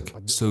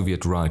Kazakh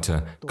Soviet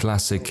writer,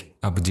 classic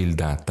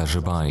Abdilda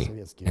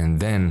Tajibay, and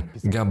then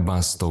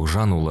Gabbas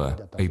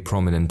Togjanula, a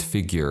prominent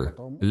figure,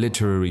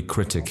 literary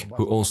critic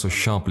who also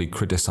sharply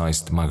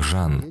criticized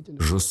Magzhan.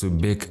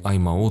 Josubek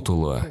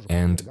Aymautullah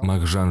and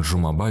Magzhan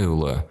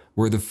Zhumabaev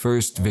were the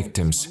first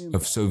victims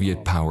of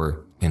Soviet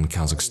power in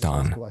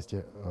Kazakhstan.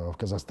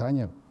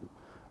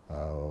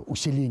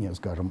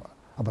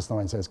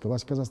 Обоснование советской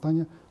власти в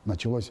Казахстане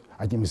началось,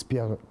 одним из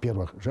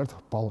первых жертв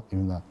пал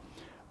именно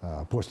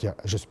после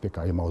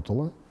Жусупбека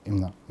Аймаутулла,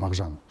 именно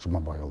Магзhan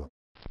Zhumabaev.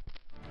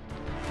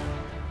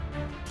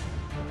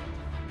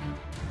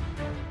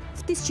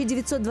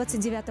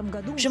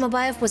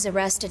 Zhumabaev was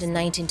arrested in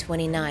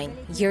 1929.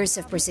 Years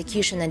of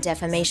persecution and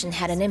defamation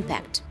had an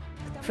impact.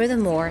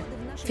 Furthermore,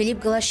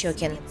 Philippe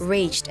Goloshokin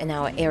raged in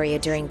our area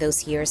during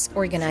those years,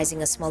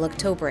 organizing a small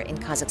October in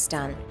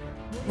Kazakhstan.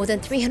 More than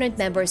 300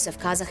 members of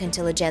Kazakh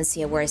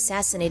intelligentsia were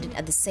assassinated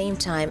at the same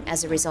time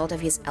as a result of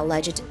his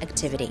alleged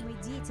activity.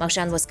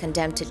 Magzhan was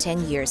condemned to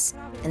 10 years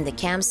in the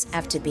camps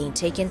after being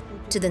taken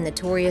to the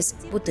notorious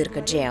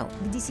Butyrka jail.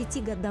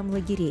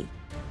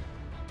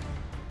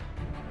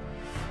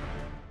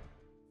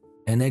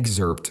 An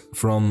excerpt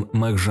from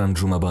Magzhan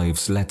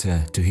Zhumabaev's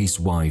letter to his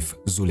wife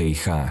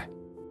Zuleyha.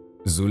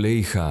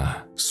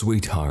 Zuleyha,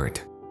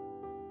 sweetheart,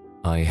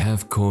 I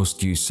have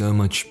caused you so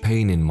much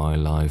pain in my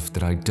life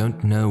that I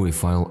don't know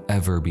if I'll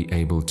ever be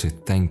able to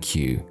thank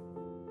you.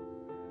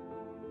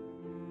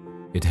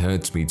 It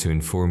hurts me to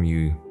inform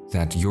you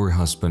that your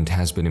husband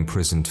has been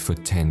imprisoned for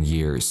 10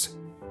 years.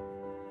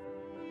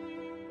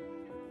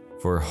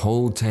 For a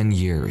whole 10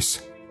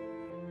 years.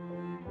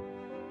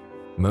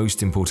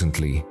 Most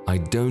importantly, I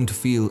don't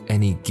feel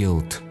any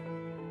guilt.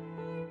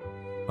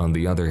 On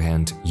the other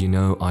hand, you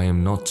know I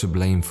am not to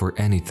blame for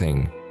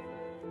anything.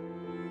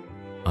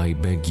 I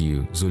beg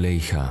you,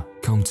 Zuleyha,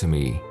 come to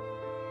me.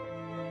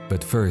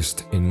 But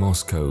first, in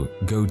Moscow,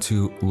 go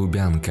to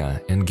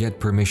Lubyanka and get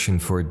permission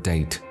for a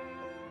date.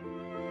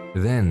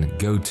 Then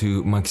go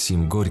to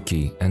Maxim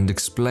Gorky and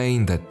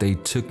explain that they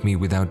took me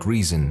without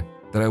reason,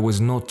 that I was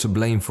not to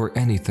blame for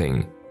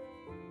anything,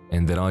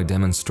 and that I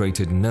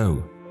demonstrated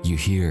no, you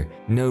hear,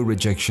 no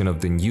rejection of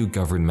the new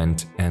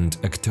government and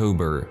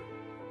October.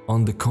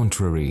 On the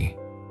contrary.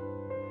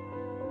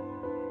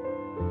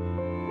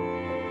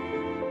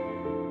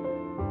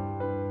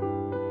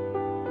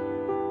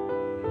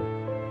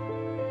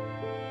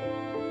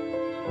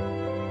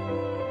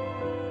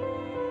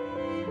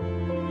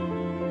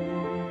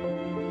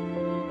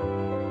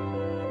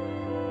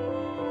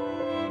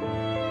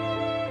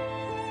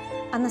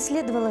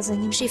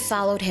 She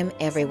followed him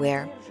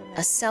everywhere.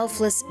 A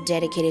selfless,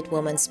 dedicated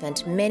woman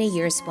spent many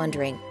years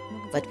wandering,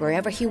 but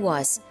wherever he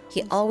was,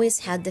 he always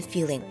had the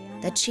feeling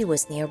that she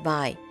was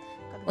nearby.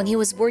 When he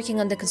was working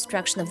on the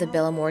construction of the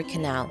Belomor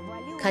Canal,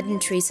 cutting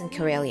trees in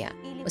Karelia,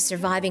 was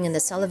surviving in the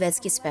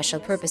Solovetsky Special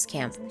Purpose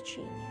Camp.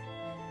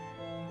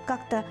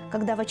 Как-то,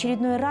 когда в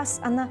очередной раз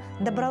она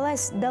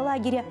добралась до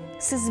лагеря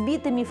с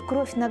избитыми в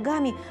кровь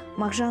ногами,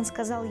 Magzhan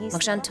сказал ей...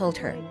 Magzhan told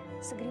her,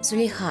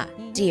 Zuleyha,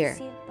 dear,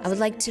 I would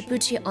like to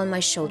put you on my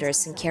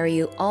shoulders and carry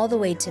you all the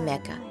way to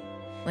Mecca.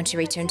 When she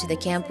returned to the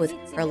camp with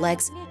her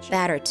legs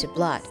battered to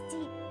blood,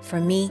 for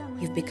me,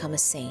 you've become a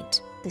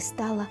saint. Ты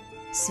стала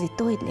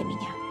святой для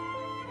меня.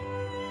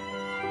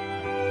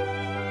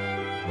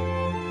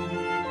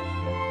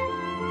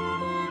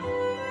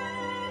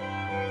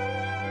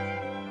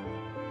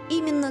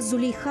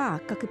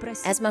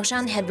 As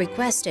Magzhan had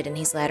requested in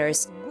his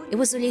letters, it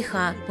was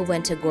Zuleyha who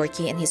went to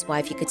Gorky and his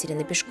wife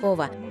Ekaterina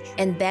Peshkova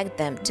and begged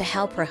them to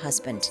help her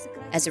husband.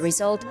 As a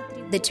result,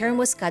 the term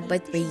was cut by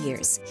 3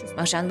 years.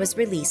 Magzhan was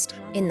released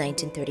in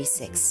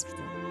 1936.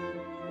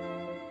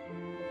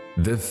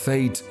 The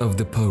fate of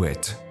the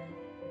poet.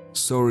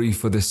 Sorry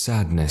for the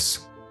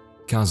sadness.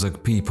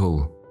 Kazakh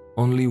people,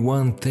 only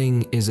one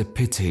thing is a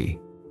pity.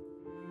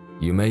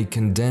 You may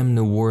condemn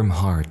a warm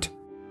heart,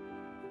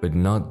 but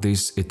not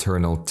this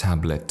eternal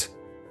tablet.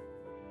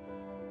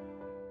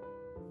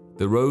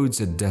 The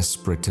roads are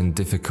desperate and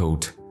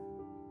difficult.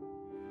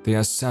 They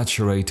are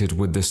saturated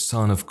with the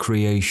sun of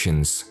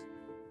creations.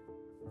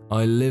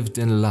 I lived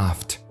and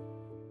laughed,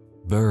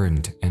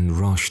 burned and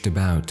rushed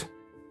about.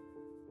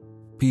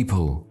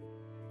 People,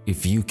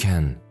 if you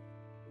can,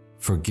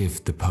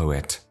 forgive the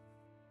poet.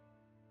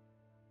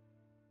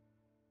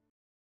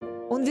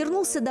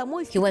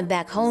 He went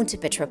back home to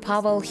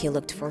Petropavl. He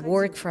looked for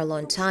work for a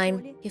long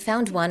time. He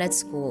found one at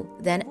school,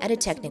 then at a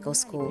technical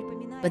school,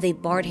 but they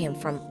barred him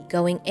from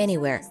going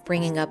anywhere,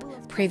 bringing up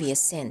previous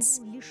sins.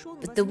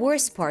 But the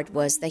worst part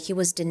was that he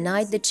was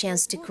denied the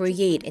chance to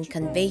create and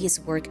convey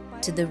his work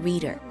to the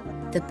reader.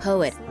 The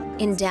poet,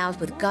 endowed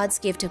with God's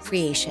gift of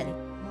creation,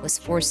 was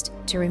forced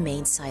to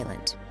remain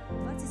silent.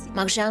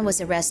 Magzhan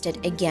was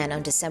arrested again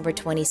on December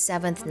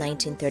 27,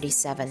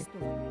 1937.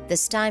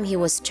 This time he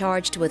was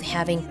charged with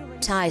having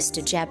ties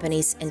to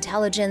Japanese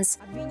intelligence,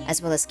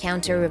 as well as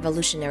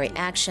counter-revolutionary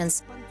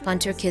actions,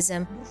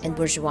 pan-Turkism, and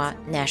bourgeois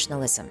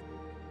nationalism.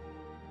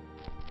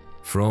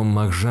 From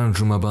Magzhan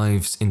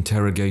Zhumabaev's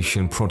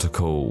interrogation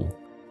protocol.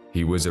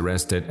 He was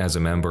arrested as a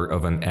member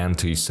of an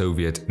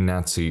anti-Soviet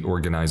Nazi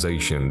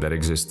organization that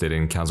existed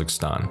in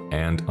Kazakhstan,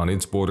 and on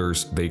its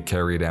borders they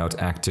carried out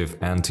active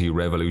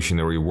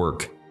anti-revolutionary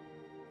work.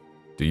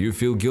 Do you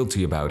feel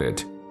guilty about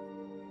it?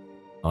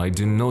 I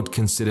do not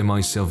consider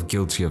myself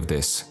guilty of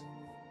this.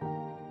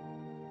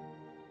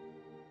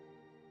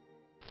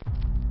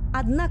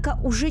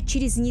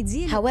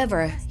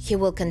 However, he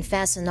will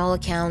confess on all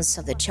accounts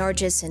of the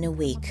charges in a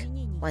week.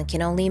 One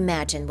can only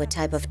imagine what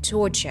type of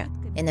torture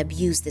and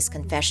abuse these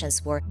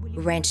confessions were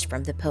wrenched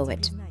from the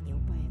poet.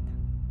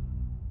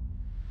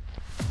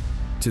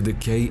 to the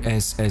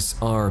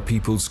KSSR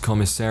People's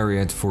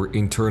Commissariat for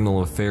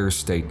Internal Affairs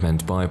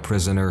statement by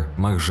prisoner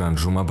Magzhan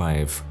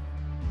Zhumabaev.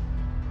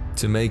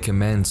 To make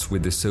amends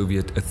with the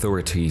Soviet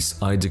authorities,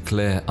 I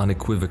declare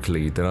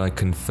unequivocally that I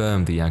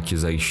confirm the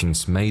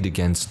accusations made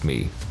against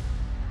me.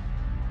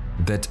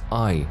 That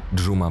I,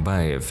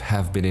 Zhumabaev,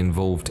 have been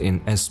involved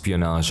in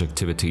espionage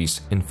activities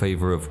in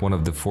favor of one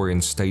of the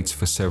foreign states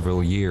for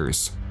several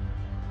years.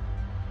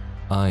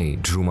 I,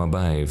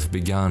 Zhumabaev,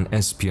 began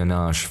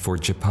espionage for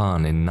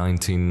Japan in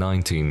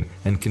 1919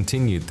 and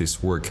continued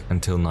this work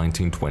until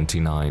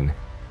 1929,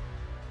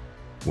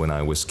 when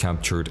I was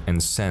captured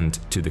and sent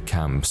to the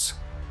camps.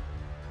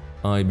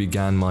 I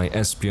began my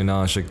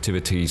espionage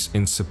activities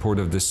in support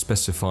of the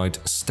specified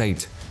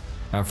state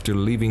after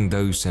leaving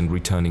those and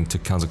returning to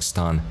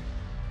Kazakhstan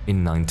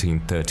in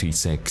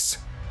 1936.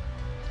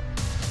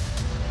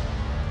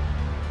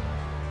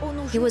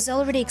 He was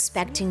already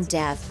expecting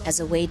death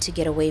as a way to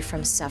get away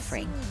from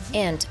suffering.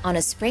 And on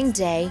a spring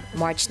day,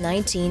 March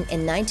 19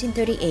 in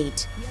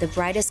 1938, the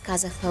brightest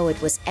Kazakh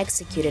poet was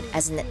executed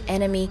as an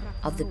enemy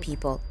of the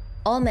people.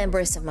 All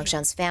members of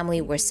Magzhan's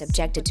family were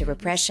subjected to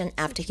repression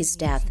after his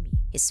death.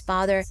 His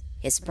father,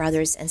 his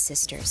brothers and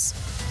sisters.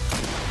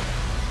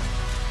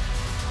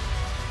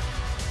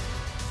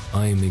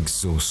 I'm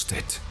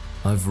exhausted.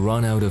 I've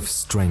run out of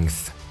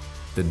strength.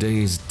 The day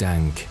is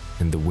dank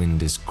and the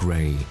wind is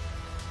grey.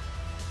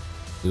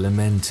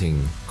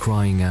 Lamenting,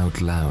 crying out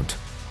loud,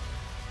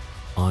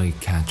 I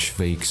catch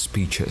vague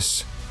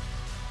speeches.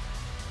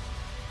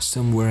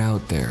 Somewhere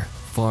out there,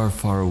 far,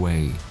 far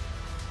away,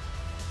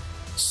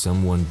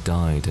 someone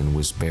died and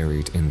was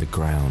buried in the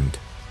ground.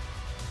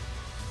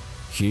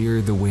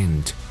 Hear the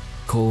wind,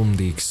 calm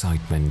the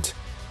excitement.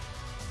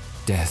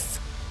 Death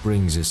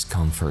brings us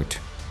comfort.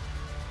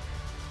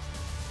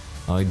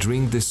 I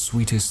drink the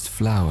sweetest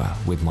flower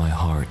with my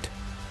heart.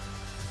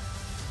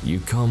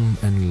 You come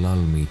and lull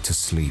me to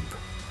sleep.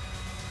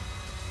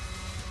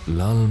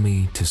 Lull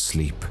me to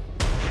sleep.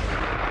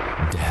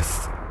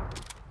 Death.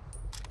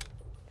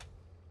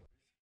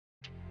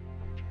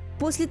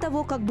 После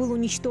того, как был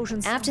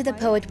уничтожен... After the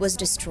poet was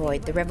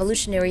destroyed, the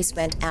revolutionaries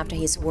went after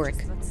his work.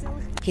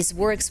 His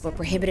works were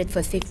prohibited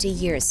for 50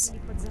 years.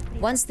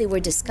 Once they were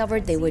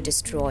discovered, they were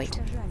destroyed.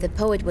 The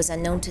poet was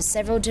unknown to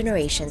several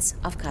generations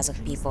of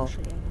Kazakh people.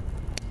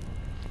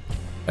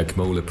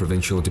 Akmola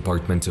Provincial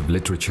Department of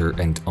Literature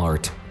and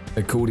Art.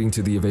 According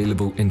to the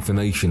available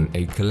information,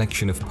 a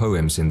collection of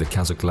poems in the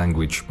Kazakh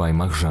language by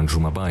Magzhan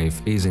Zhumabaev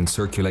is in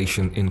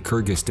circulation in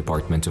Kyrgyz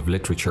Department of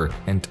Literature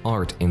and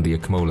Art in the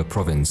Akmola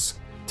province.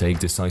 Take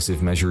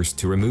decisive measures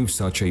to remove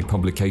such a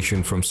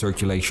publication from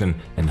circulation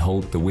and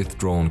hold the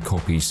withdrawn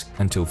copies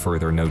until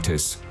further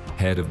notice.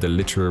 Head of the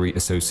Literary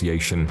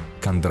Association,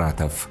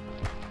 Kandratov.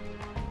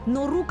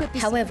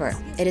 However,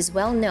 it is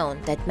well known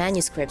that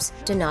manuscripts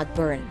do not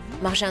burn.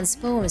 Magzhan's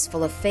poems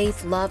full of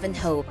faith, love and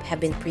hope have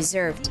been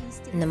preserved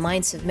in the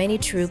minds of many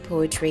true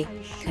poetry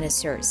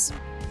connoisseurs.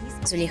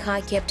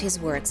 Zuleikha kept his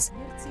works,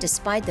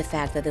 despite the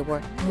fact that they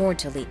were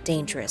mortally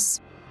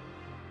dangerous.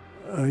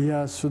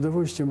 Я с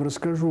удовольствием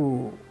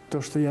расскажу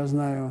то, что я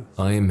знаю.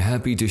 I am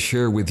happy to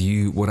share with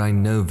you what I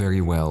know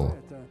very well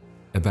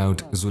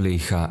about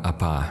Zuleikha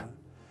Apa,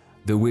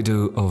 the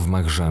widow of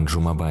Magzhan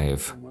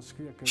Zhumabaev.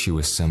 She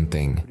was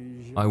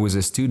something. I was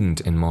a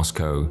student in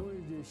Moscow,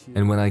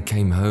 and when I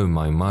came home,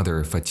 my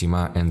mother,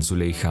 Fatima, and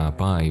Zuleikha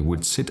Apa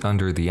would sit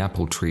under the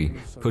apple tree,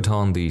 put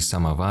on the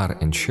samovar,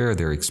 and share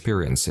their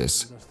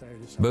experiences.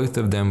 Both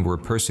of them were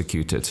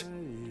persecuted.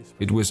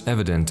 It was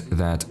evident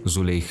that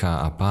Zuleikha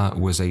Apa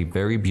was a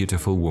very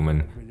beautiful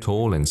woman,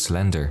 tall and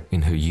slender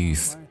in her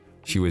youth.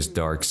 She was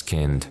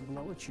dark-skinned.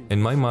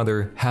 And my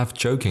mother,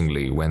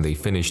 half-jokingly, when they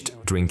finished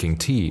drinking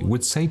tea,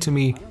 would say to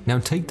me, "Now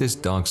take this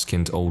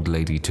dark-skinned old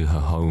lady to her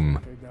home."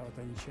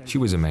 She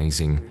was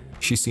amazing.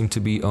 She seemed to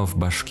be of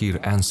Bashkir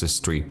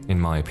ancestry, in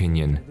my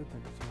opinion.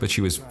 But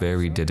she was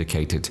very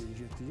dedicated.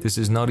 This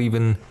is not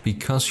even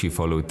because she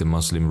followed the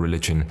Muslim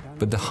religion,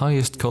 but the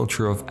highest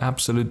culture of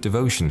absolute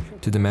devotion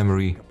to the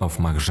memory of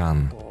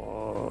Magzhan.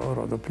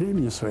 Роду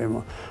племени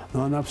своему,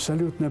 но она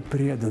абсолютно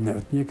преданная.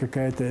 Вот не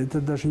какая-то, это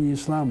даже не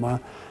ислам,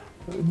 а,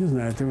 не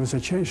знаю, это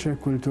высочайшая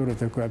культура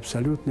такой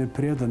абсолютной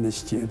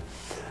преданности,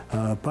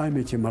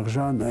 памяти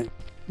Магзhana.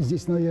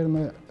 Здесь,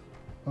 наверное,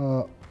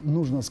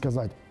 нужно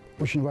сказать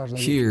очень важно.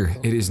 Here,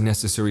 it is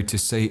necessary to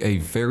say a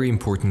very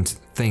important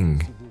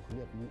thing.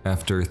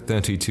 After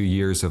 32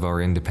 years of our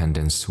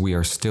independence, we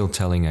are still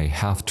telling a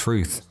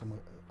half-truth,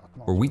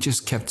 or we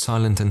just kept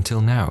silent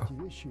until now.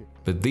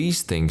 But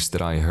these things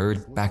that I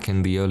heard back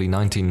in the early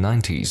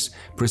 1990s,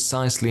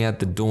 precisely at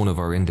the dawn of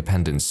our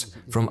independence,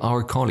 from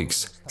our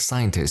colleagues,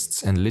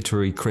 scientists and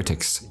literary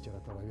critics.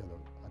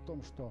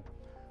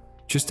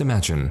 Just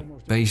imagine,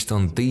 based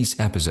on these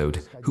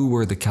episodes, who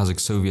were the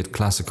Kazakh Soviet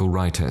classical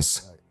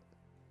writers.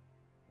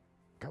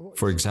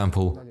 For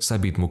example,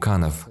 Sabit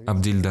Mukhanov,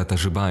 Abdilda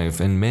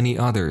Tajbayev and many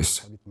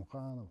others.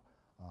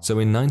 So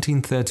in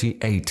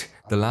 1938,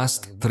 the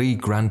last three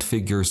grand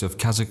figures of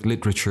Kazakh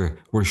literature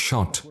were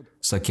shot: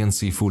 Saken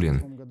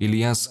Seyfulin,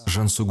 Ilyas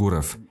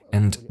Jansugurov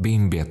and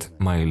Beimbet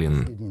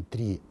Maylin.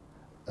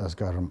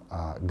 скажем,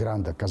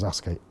 гранда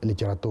казахской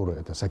литературы,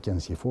 это Сакен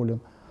Сейфуллин,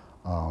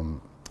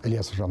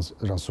 Ильяс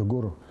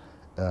Жансугуров,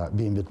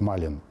 Беймбет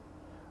Малин.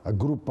 A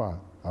group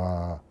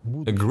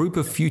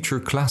of future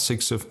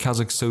classics of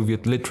Kazakh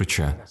Soviet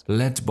literature,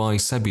 led by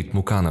Sabit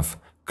Mukanov,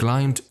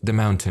 climbed the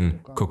mountain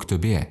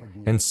Koktobé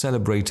and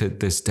celebrated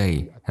this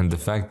day and the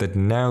fact that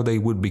now they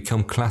would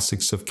become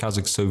classics of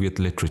Kazakh Soviet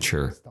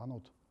literature.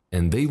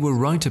 And they were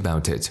right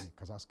about it.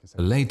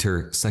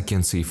 Later,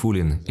 Saken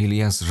Seyfulin,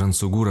 Ilyas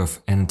Zhansugurov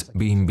and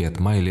Beimbet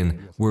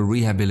Mailin were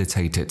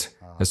rehabilitated,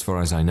 as far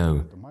as I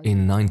know,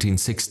 in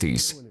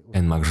 1960s,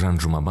 and Magzhan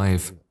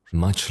Zhumabaev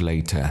much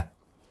later.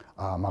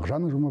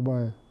 Magzhan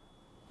Zhumabaev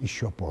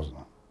еще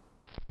поздно.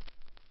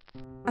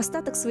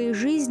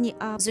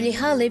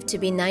 Zuliha lived to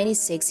be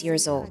 96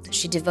 years old.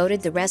 She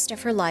devoted the rest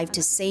of her life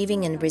to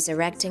saving and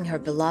resurrecting her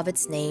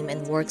beloved's name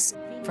and works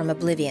from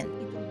oblivion.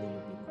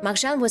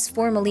 Magzhan was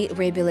formally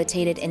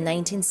rehabilitated in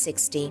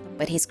 1960,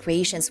 but his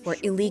creations were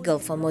illegal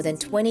for more than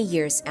 20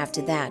 years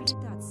after that.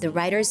 The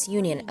Writers'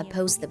 Union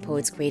opposed the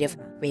poet's creative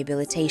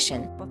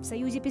rehabilitation. В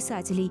Союзе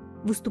писателей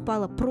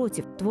выступала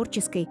против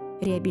творческой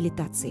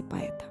реабилитации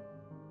поэта.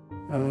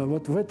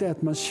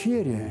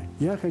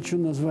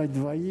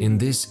 In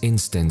this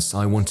instance,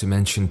 I want to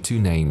mention two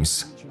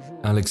names: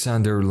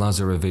 Alexander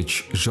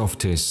Lazarovich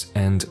Zhovtis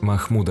and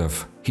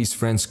Makhmudov. His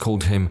friends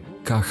called him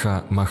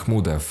Kacha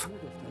Makhmudov.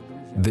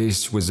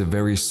 This was a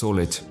very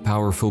solid,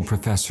 powerful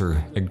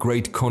professor, a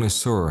great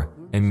connoisseur,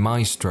 a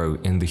maestro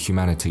in the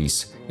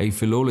humanities, a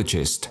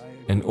philologist,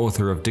 an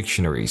author of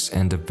dictionaries,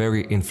 and a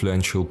very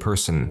influential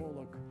person.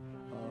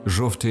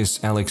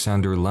 Zhovtis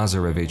Alexander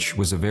Lazarovich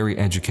was a very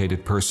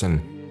educated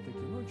person.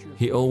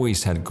 He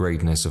always had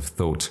greatness of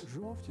thought.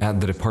 At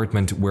the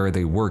department where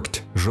they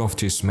worked,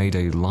 Zhovtis made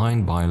a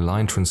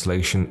line-by-line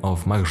translation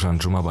of Magzhan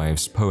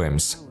Zhumabaev's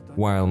poems,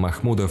 while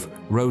Makhmudov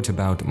wrote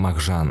about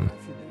Magzhan.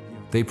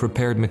 They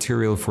prepared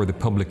material for the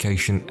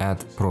publication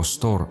at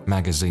Prostor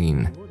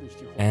magazine.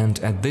 And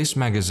at this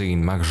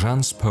magazine,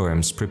 Magzhan's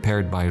poems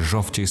prepared by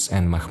Zhovtis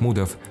and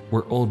Makhmudov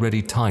were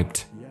already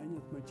typed.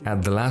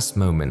 At the last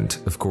moment,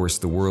 of course,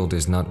 the world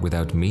is not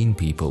without mean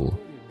people.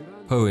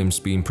 Poems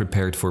being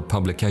prepared for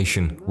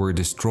publication were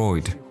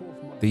destroyed.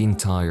 The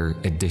entire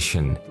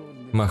edition.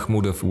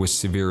 Makhmudov was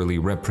severely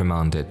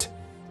reprimanded.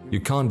 "You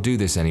can't do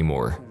this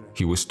anymore,"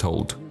 he was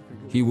told.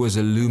 He was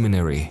a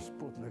luminary.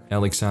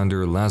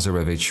 Alexander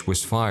Lazarovich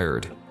was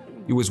fired.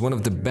 He was one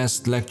of the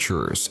best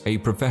lecturers, a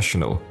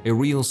professional, a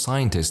real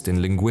scientist in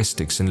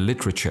linguistics and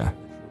literature.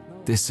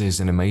 This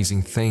is an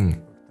amazing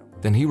thing.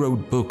 Then he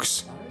wrote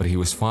books, but he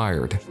was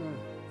fired.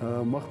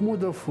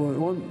 Махмудов,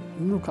 он,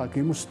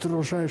 ему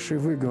строжайший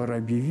выговор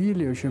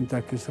объявили, в общем,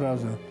 так и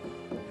сразу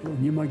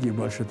не могли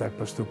больше так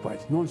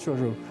поступать. Но он все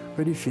же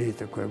корифей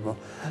такой был.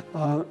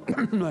 А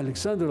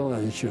Александра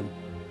Владимировича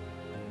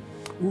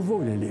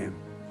уволили.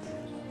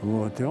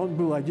 Вот. И он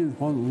был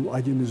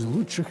один из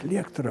лучших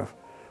лекторов,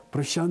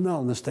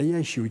 профессионал,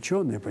 настоящий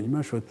ученый,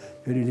 понимаешь, вот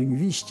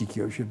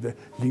лингвистики, вообще-то,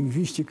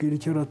 лингвистика и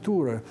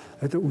литература,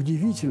 это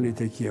удивительные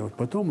такие. Вот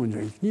потом у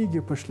него и книги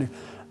пошли,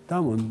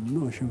 там он,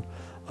 в общем,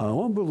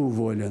 он был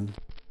уволен.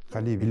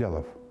 Кали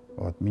Билялов,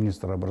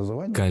 министр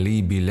образования.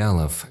 Kali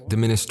Bilalov, the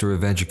Minister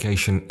of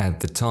Education at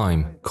the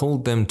time,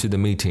 called them to the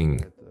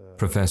meeting.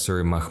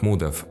 Professor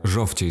Makhmudov,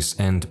 Zhovtis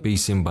and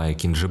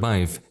Beimbet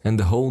Zhumabaev and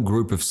the whole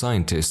group of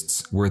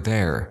scientists were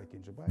there.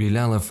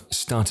 Bilalov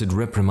started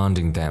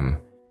reprimanding them.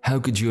 How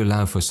could you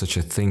allow for such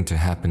a thing to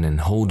happen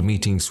and hold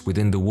meetings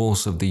within the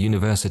walls of the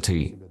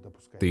university?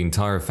 The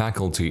entire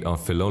faculty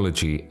of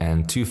philology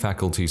and two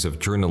faculties of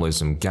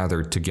journalism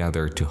gathered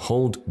together to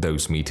hold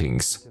those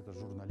meetings.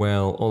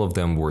 Well, all of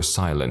them were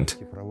silent.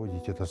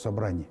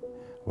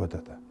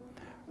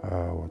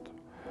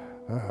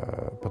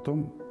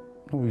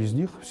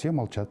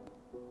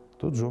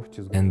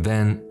 And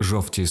then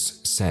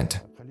Zhovtis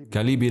said,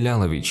 "Kali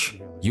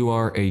Bilalovich, you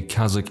are a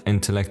Kazakh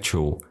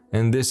intellectual,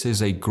 and this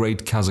is a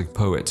great Kazakh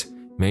poet.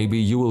 Maybe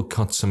you will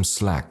cut some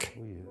slack."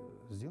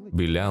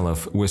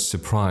 Bilalov was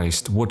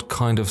surprised. What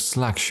kind of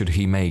slack should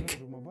he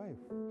make?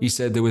 He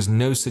said there was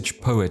no such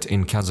poet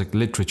in Kazakh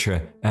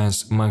literature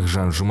as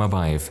Magzhan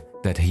Zhumabaev,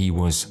 that he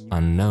was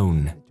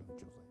unknown.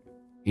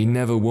 He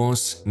never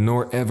was,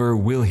 nor ever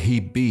will he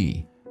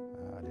be.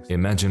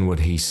 Imagine what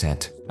he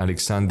said.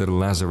 Alexander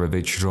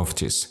Lazarovich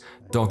Zhovtis,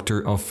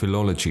 doctor of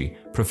philology,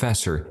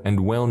 professor and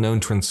well-known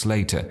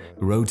translator,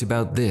 wrote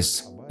about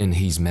this in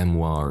his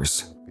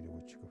memoirs.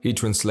 He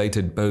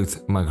translated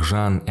both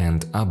Magzhan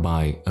and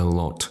Abai a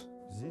lot.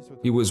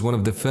 He was one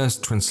of the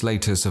first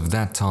translators of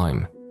that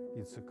time.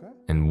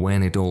 And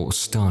when it all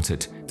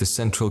started, the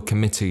Central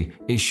Committee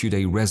issued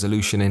a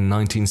resolution in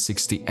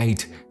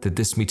 1968 that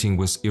this meeting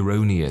was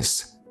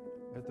erroneous.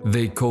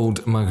 They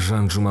called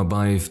Magzhan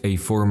Zhumabaev a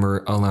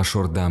former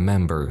Alashorda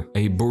member,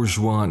 a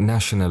bourgeois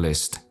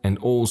nationalist, and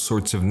all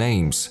sorts of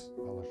names.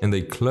 And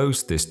they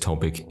closed this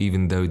topic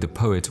even though the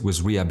poet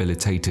was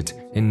rehabilitated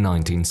in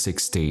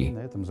 1960.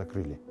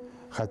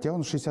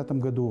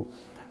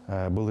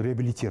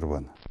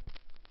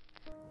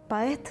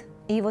 Поэт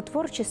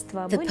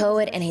The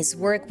poet and his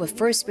work were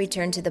first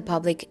returned to the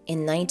public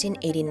in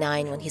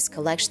 1989 when his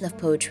collection of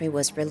poetry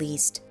was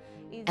released.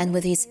 And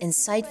with his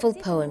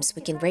insightful poems,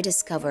 we can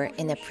rediscover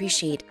and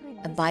appreciate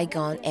a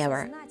bygone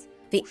era.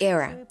 The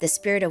era, the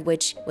spirit of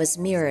which was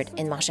mirrored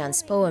in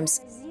Magzhan's poems,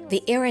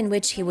 the era in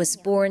which he was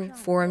born,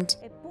 formed,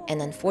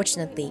 and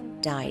unfortunately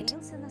died.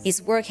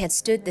 His work had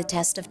stood the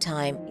test of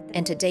time,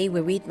 and today we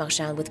read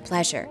Magzhan with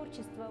pleasure.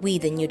 We,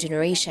 the new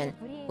generation,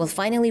 will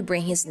finally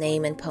bring his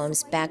name and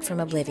poems back from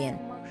oblivion.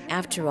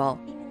 After all,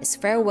 his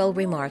farewell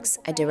remarks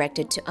are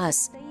directed to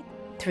us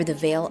through the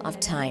veil of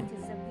time.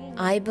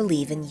 I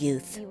believe in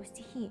youth.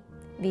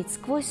 Ведь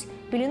сквозь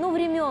пелену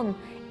времен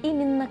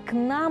именно к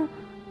нам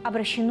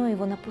обращено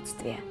его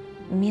напутствие.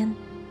 Мен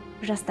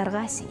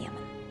жастарға сенемін.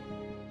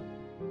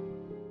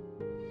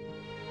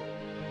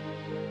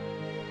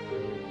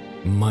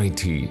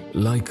 Mighty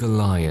like a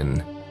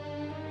lion,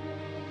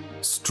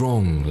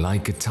 strong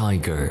like a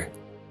tiger,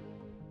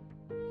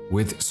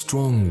 with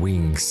strong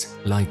wings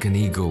like an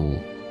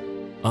eagle,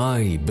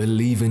 I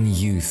believe in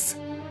youth.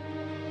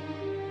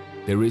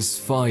 There is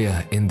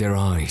fire in their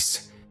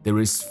eyes, there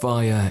is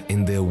fire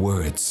in their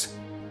words.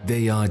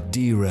 They are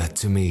dearer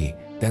to me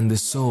than the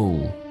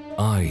soul.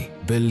 I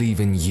believe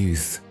in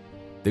youth.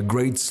 The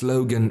great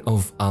slogan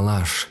of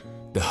Allah,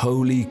 the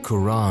Holy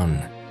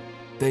Quran.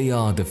 They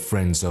are the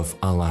friends of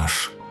Allah.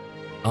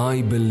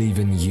 I believe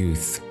in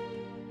youth.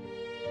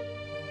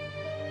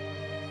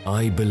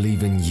 I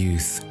believe in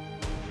youth.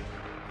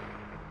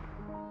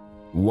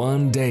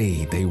 One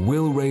day they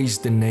will raise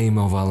the name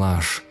of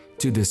Allah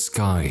to the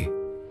sky.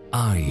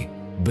 I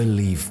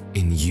believe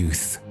in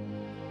youth.